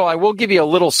before I go, I will give you a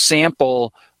little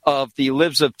sample of the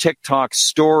Lives of TikTok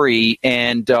story,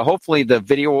 and hopefully the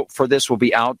video for this will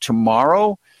be out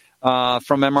tomorrow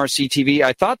from MRC TV.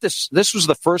 I thought this was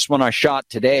the first one I shot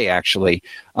today, actually,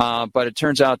 but it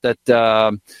turns out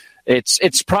that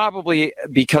it's probably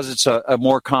because it's a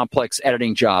more complex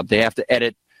editing job. They have to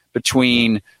edit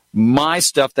between my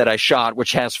stuff that I shot,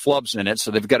 which has flubs in it, so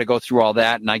they've got to go through all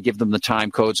that, and I give them the time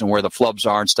codes and where the flubs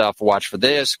are and stuff. Watch for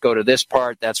this, go to this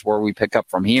part, that's where we pick up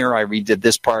from here. I redid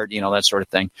this part, that sort of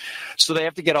thing. So they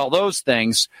have to get all those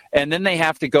things, and then they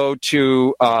have to go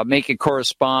to make it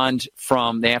correspond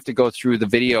they have to go through the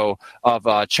video of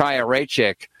Chaya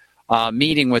Raichik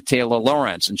meeting with Taylor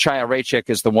Lawrence. And Chaya Raichik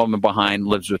is the woman behind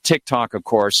Lives with TikTok, of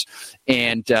course.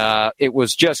 And it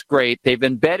was just great. They've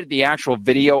embedded the actual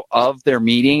video of their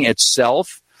meeting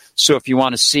itself. So if you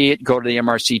want to see it, go to the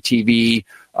MRC TV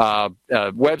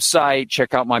website,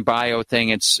 check out my bio thing.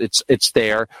 It's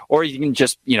there. Or you can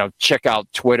just, check out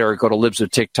Twitter, go to Lives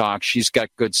with TikTok. She's got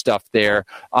good stuff there.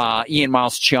 Ian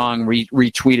Miles Cheong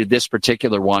retweeted this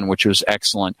particular one, which was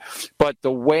excellent. But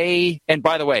and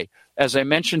by the way, as I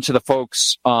mentioned to the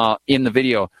folks in the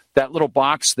video, that little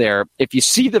box there, if you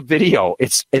see the video,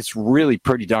 it's really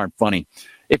pretty darn funny.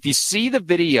 If you see the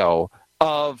video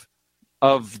of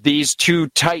these two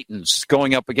titans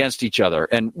going up against each other,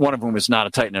 and one of them is not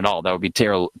a titan at all. That would be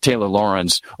Taylor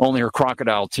Lawrence. Only her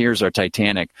crocodile tears are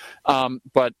titanic.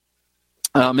 But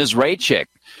Ms. Raichik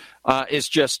is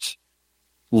just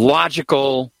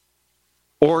logical,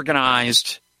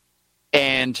 organized,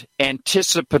 and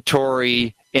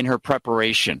anticipatory in her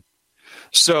preparation.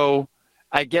 So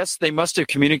I guess they must have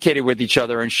communicated with each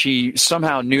other, and she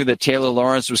somehow knew that Taylor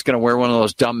Lawrence was going to wear one of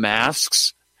those dumb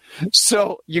masks.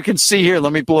 So you can see here,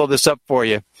 let me blow this up for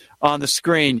you on the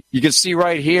screen. You can see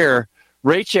right here,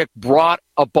 Raichik brought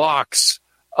a box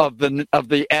of the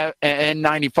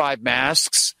N95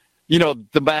 masks,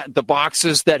 the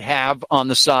boxes that have on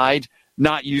the side,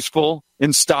 not useful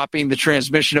in stopping the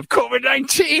transmission of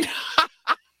COVID-19.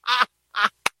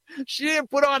 She didn't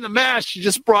put on the mask. She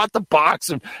just brought the box,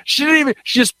 and she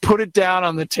just put it down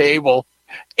on the table.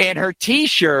 And her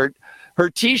T-shirt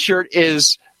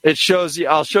is, it shows you,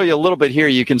 I'll show you a little bit here.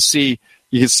 You can see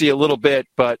a little bit,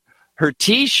 but her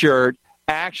T-shirt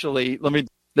actually,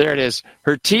 there it is.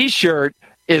 Her T-shirt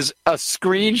is a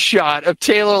screenshot of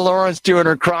Taylor Lawrence doing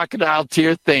her crocodile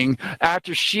tear thing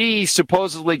after she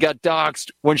supposedly got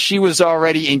doxxed when she was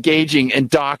already engaging in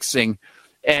doxing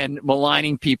and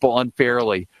maligning people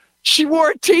unfairly. She wore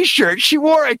a T-shirt. She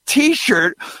wore a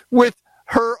T-shirt with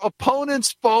her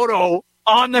opponent's photo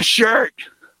on the shirt.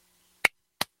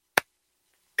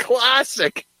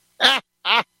 Classic.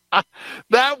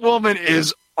 That woman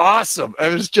is awesome.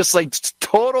 It was just like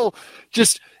total,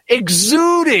 just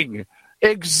exuding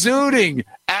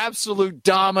absolute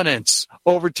dominance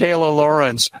over Taylor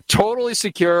Lawrence. Totally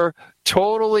secure,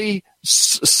 totally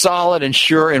solid and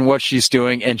sure in what she's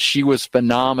doing, and she was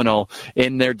phenomenal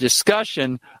in their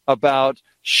discussion about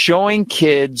showing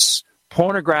kids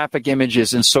pornographic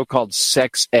images in so-called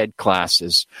sex ed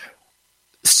classes,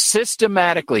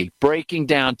 systematically breaking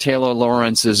down Taylor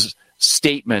Lawrence's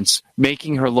statements,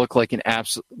 making her look like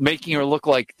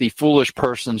the foolish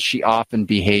person she often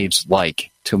behaves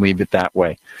like, to leave it that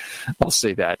way. I'll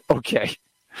say that. Okay.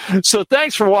 So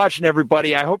thanks for watching,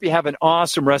 everybody. I hope you have an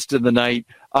awesome rest of the night.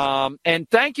 And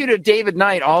thank you to David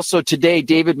Knight. Also today,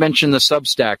 David mentioned the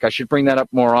Substack. I should bring that up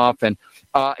more often.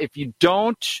 If you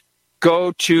don't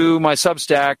go to my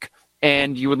Substack,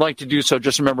 and you would like to do so,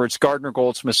 just remember it's Gardner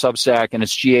Goldsmith Substack, and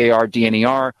it's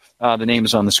Gardner. The name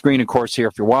is on the screen, of course, here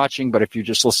if you're watching, but if you're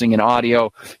just listening in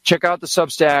audio, check out the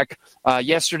Substack.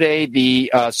 Yesterday,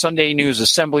 the Sunday News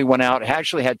Assembly went out. It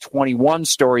actually had 21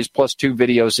 stories plus 2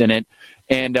 videos in it,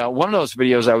 and one of those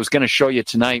videos I was going to show you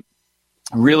tonight.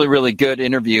 Really, really good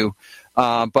interview.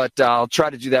 But I'll try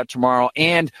to do that tomorrow.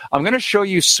 And I'm going to show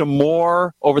you some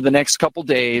more over the next couple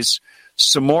days,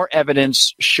 some more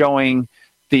evidence showing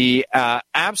the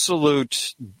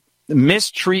absolute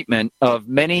mistreatment of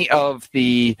many of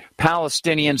the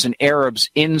Palestinians and Arabs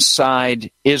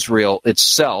inside Israel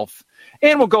itself.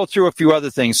 And we'll go through a few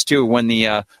other things, too, when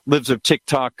the Lives of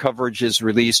TikTok coverage is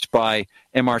released by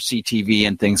MRC TV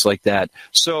and things like that.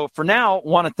 So for now, I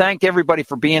want to thank everybody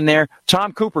for being there.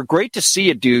 Tom Cooper, great to see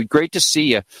you, dude. Great to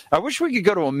see you. I wish we could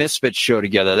go to a Misfits show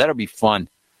together. That'll be fun.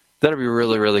 That'll be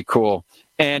really, really cool.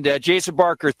 And Jason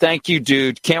Barker, thank you,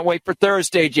 dude. Can't wait for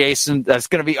Thursday, Jason. That's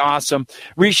going to be awesome.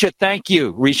 Risha, thank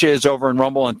you. Risha is over in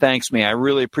Rumble and thanks me. I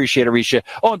really appreciate it, Risha.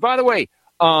 Oh, and by the way,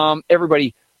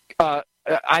 everybody,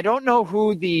 I don't know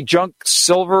who the Junk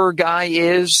Silver guy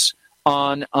is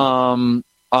on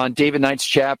David Knight's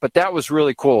chat, but that was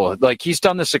really cool. Like, he's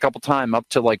done this a couple times, up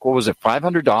to like, what was it,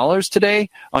 $500 today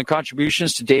on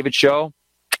contributions to David's show.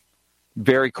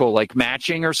 Very cool, like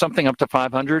matching or something up to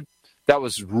 500. That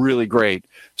was really great.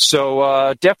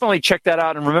 So definitely check that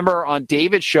out. And remember, on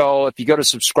David's show, if you go to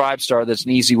Subscribestar, that's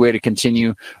an easy way to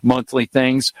continue monthly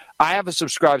things. I have a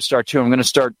Subscribestar too. I'm going to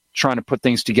start trying to put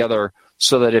things together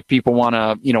so that if people want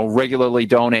to, regularly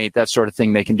donate, that sort of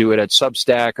thing, they can do it at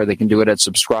Substack or they can do it at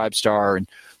Subscribestar and,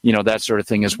 that sort of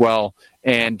thing as well.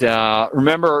 And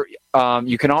remember,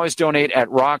 you can always donate at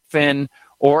Rockfin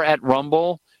or at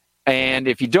Rumble. And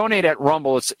if you donate at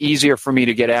Rumble, it's easier for me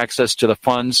to get access to the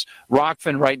funds.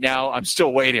 Rockfin right now, I'm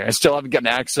still waiting. I still haven't gotten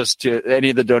access to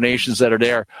any of the donations that are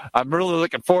there. I'm really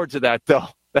looking forward to that, though.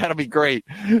 That'll be great.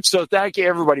 So thank you,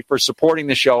 everybody, for supporting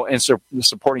the show and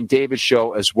supporting David's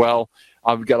show as well.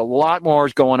 We've got a lot more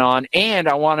going on. And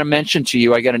I want to mention to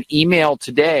you, I got an email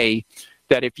today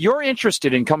that if you're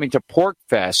interested in coming to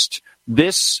PorcFest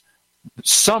this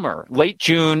summer, late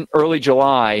June, early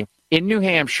July, in New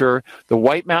Hampshire, the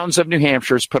White Mountains of New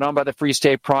Hampshire is put on by the Free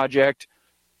State Project.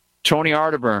 Tony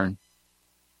Arterburn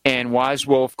and Wise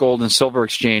Wolf Gold and Silver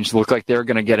Exchange look like they're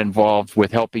going to get involved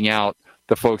with helping out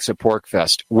the folks at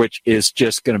PorcFest, which is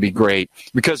just going to be great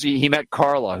because he met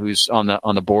Carla, who's on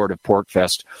the board of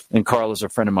PorcFest, and Carla's a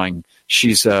friend of mine.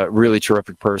 She's a really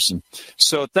terrific person.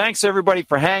 So thanks everybody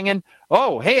for hanging.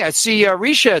 Oh, hey, I see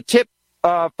Risha tip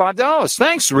 $5.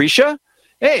 Thanks, Risha.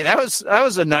 Hey, that was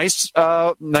a nice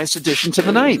addition to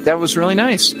the night. That was really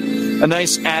nice. A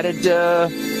nice added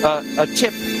a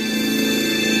tip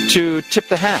to tip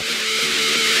the hat.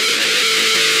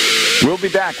 We'll be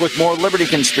back with more Liberty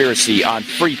Conspiracy on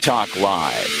Free Talk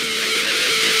Live.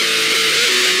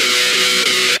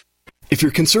 If you're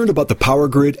concerned about the power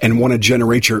grid and want to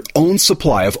generate your own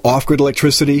supply of off-grid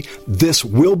electricity, this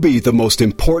will be the most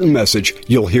important message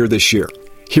you'll hear this year.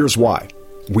 Here's why.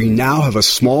 We now have a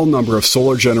small number of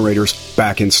solar generators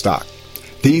back in stock.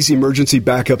 These emergency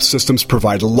backup systems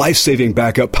provide life-saving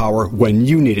backup power when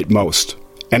you need it most.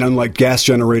 And unlike gas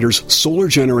generators, solar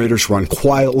generators run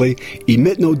quietly,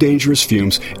 emit no dangerous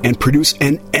fumes, and produce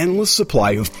an endless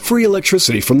supply of free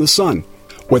electricity from the sun.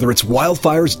 Whether it's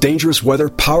wildfires, dangerous weather,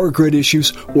 power grid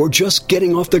issues, or just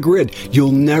getting off the grid,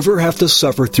 you'll never have to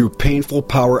suffer through painful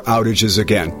power outages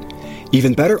again.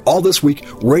 Even better, all this week,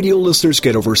 radio listeners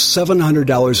get over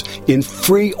 $700 in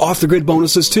free off-the-grid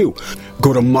bonuses, too.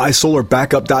 Go to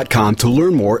mysolarbackup.com to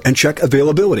learn more and check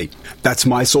availability. That's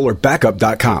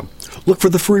mysolarbackup.com. Look for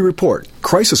the free report,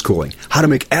 Crisis Cooling, how to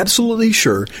make absolutely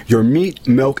sure your meat,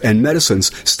 milk, and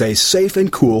medicines stay safe and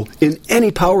cool in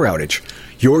any power outage.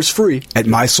 Yours free at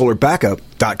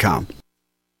mysolarbackup.com.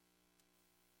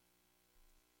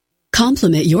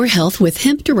 Complement your health with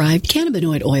hemp-derived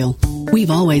cannabinoid oil. We've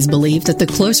always believed that the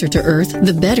closer to Earth,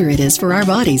 the better it is for our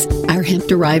bodies. Our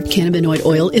hemp-derived cannabinoid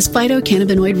oil is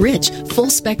phytocannabinoid rich, full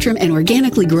spectrum, and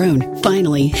organically grown.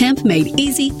 Finally, hemp made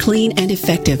easy, clean, and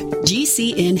effective.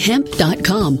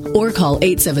 GCNhemp.com or call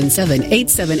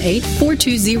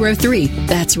 877-878-4203.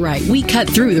 That's right, we cut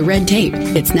through the red tape.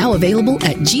 It's now available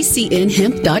at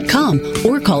GCNhemp.com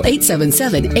or call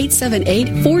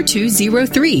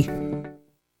 877-878-4203.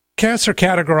 Cancer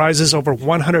categorizes over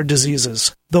 100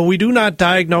 diseases. Though we do not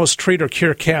diagnose, treat, or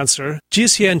cure cancer,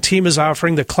 GCN team is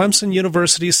offering the Clemson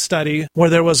University study where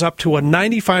there was up to a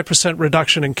 95%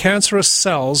 reduction in cancerous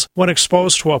cells when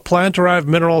exposed to a plant-derived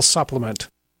mineral supplement.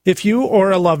 If you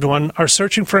or a loved one are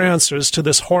searching for answers to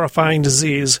this horrifying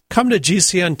disease, come to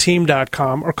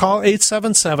GCNteam.com or call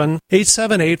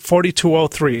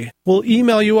 877-878-4203. We'll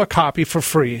email you a copy for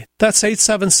free. That's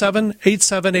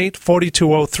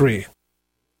 877-878-4203.